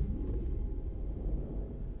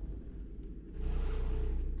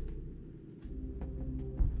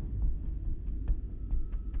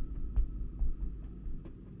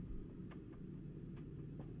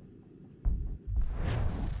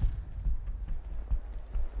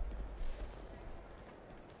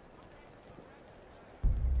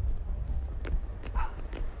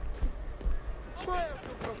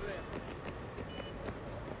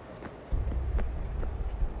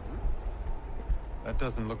 That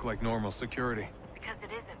doesn't look like normal security. Because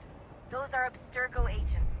it isn't. Those are Abstergo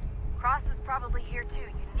agents. Cross is probably here too.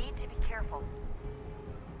 You need to be careful.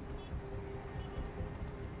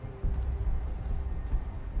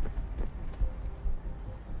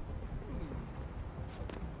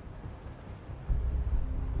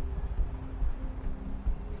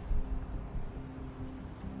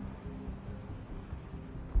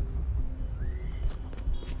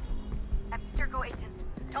 Abstergo agents.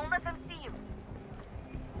 Don't let them see you.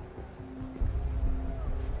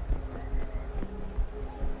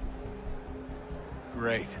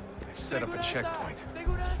 Great. They've set up a checkpoint.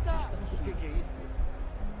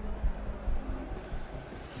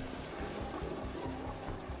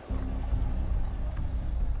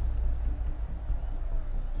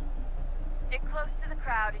 Stick close to the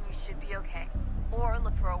crowd and you should be okay. Or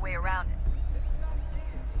look for a way around it.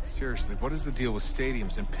 Seriously, what is the deal with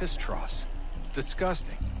stadiums and piss troughs? It's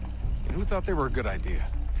disgusting. And who thought they were a good idea?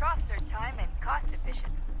 Troughs are time and cost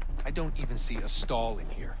efficient. I don't even see a stall in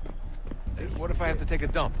here. What if I have to take a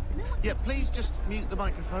dump? Yeah, please just mute the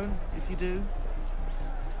microphone if you do.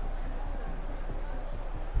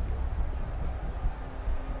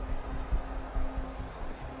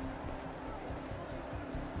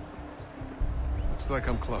 Looks like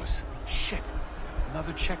I'm close. Shit!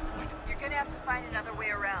 Another checkpoint. You're gonna have to find another way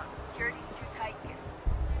around. Security's too tight here.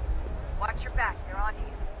 Watch your back, they're onto you.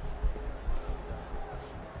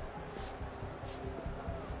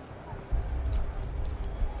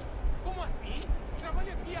 Como assim?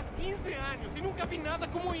 Trabalho aqui há 15 anos e nunca vi nada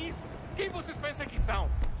como isso. Quem vocês pensam que são?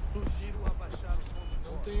 Sugiro abaixar o som de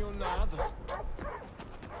Não tenho nada.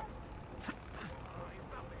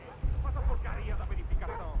 Faz a porcaria da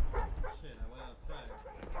verificação. Shit, I went outside.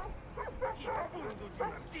 Que bando de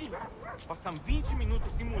nardinho! Passam 20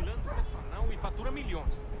 minutos simulando sexo anal e fatura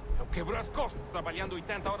milhões. Eu quebro as costas trabalhando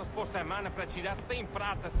 80 horas por semana para tirar 100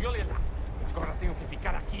 pratas e olha lá. Agora tenho que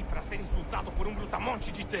ficar aqui para ser insultado por um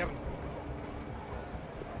brutamonte de terno.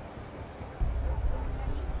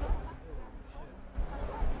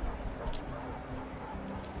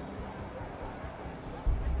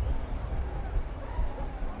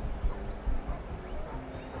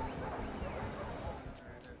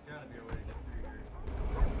 There's gotta be a way to get through here.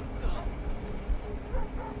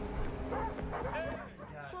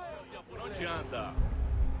 Olha por onde anda.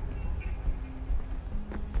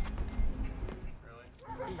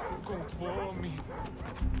 Estou com fome.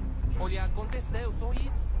 Olha, aconteceu, só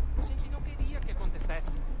isso. A gente não queria que acontecesse.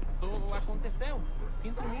 Só aconteceu.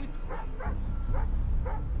 Sinto muito.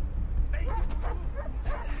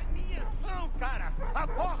 minha irmã, cara! A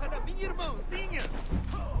porra da minha irmãzinha!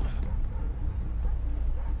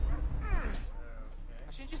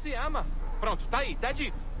 A gente se ama. Pronto, tá aí, tá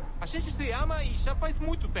dito. A gente se ama e já faz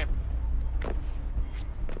muito tempo.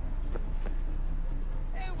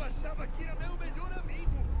 Eu achava que era meu melhor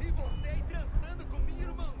amigo e você aí dançando com minha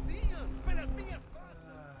irmãzinha pelas minhas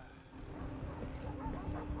costas.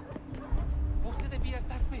 Você devia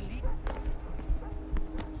estar feliz.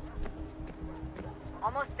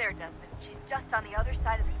 Almost there, Desmond. She's just on the other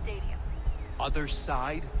side of the stadium. Other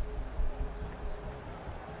side?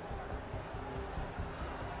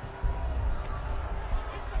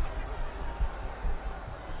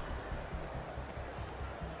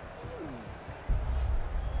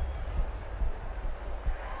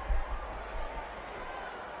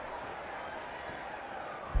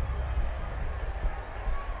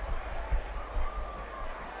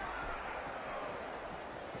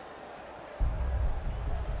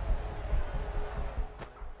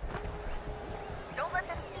 Don't let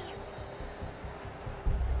them see you.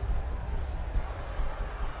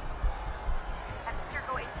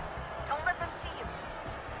 Abstergo agent. Don't let them see you.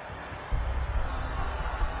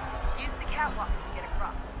 Use the catwalks to get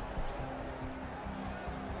across.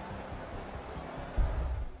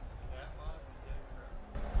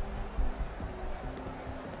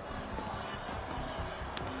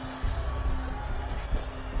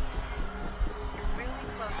 You're really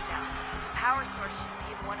close now. The power source should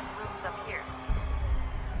be in one of the rooms up here.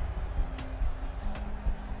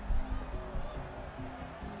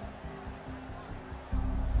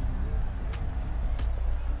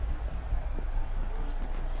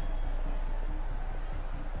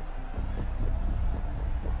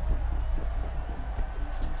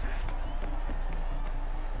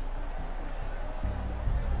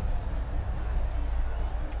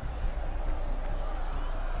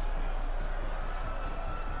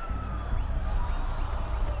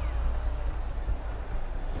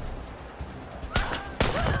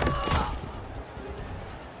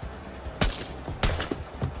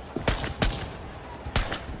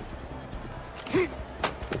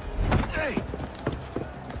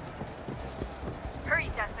 Hurry,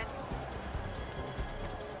 Desmond.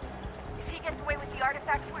 If he gets away with the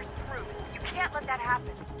artifact, we're screwed. You can't let that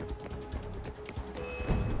happen.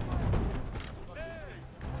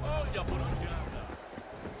 Olha por onde anda.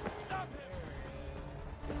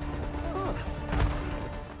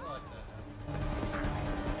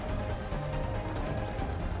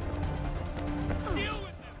 Deal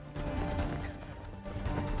with him.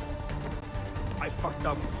 I fucked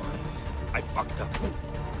up. I fucked up.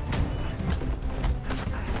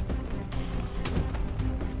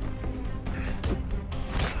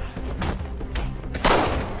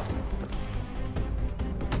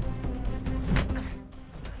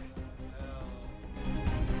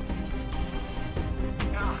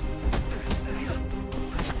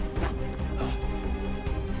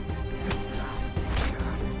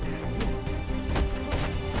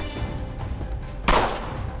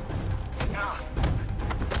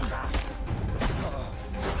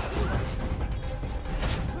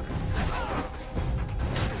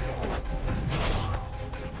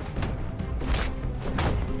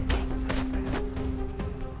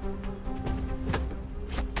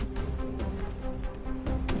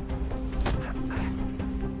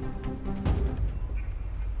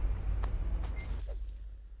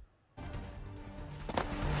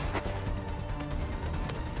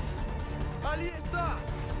 Ali está!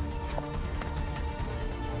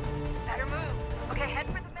 Better move. Okay, head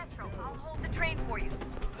for the metro. I'll hold the train for you.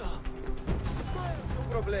 Qual é o seu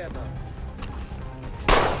problema?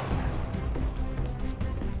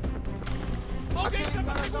 Alguém Aquele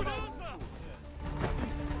chama cara tá segurança!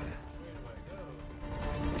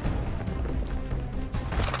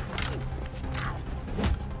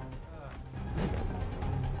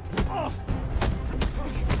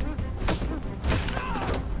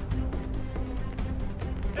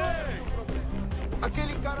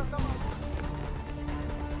 Aquele cara tá maluco.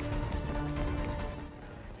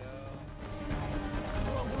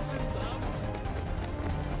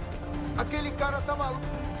 Aquele cara tá maluco.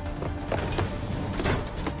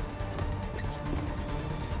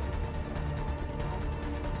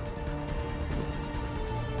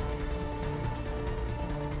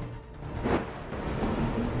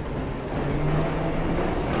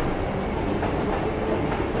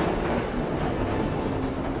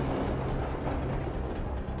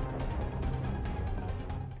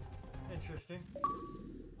 Interesting.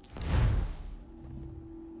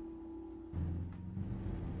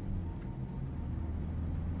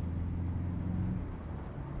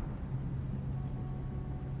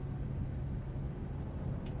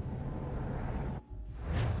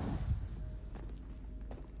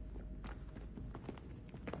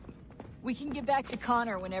 We can get back to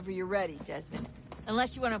Connor whenever you're ready, Desmond.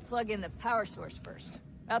 Unless you want to plug in the power source first.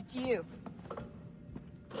 Up to you.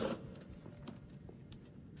 Okay,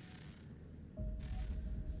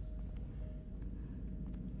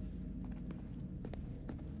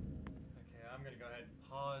 I'm gonna go ahead and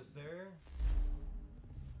pause there.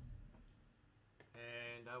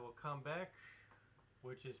 And I will come back,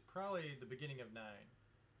 which is probably the beginning of 9.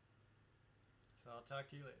 So I'll talk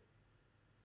to you later.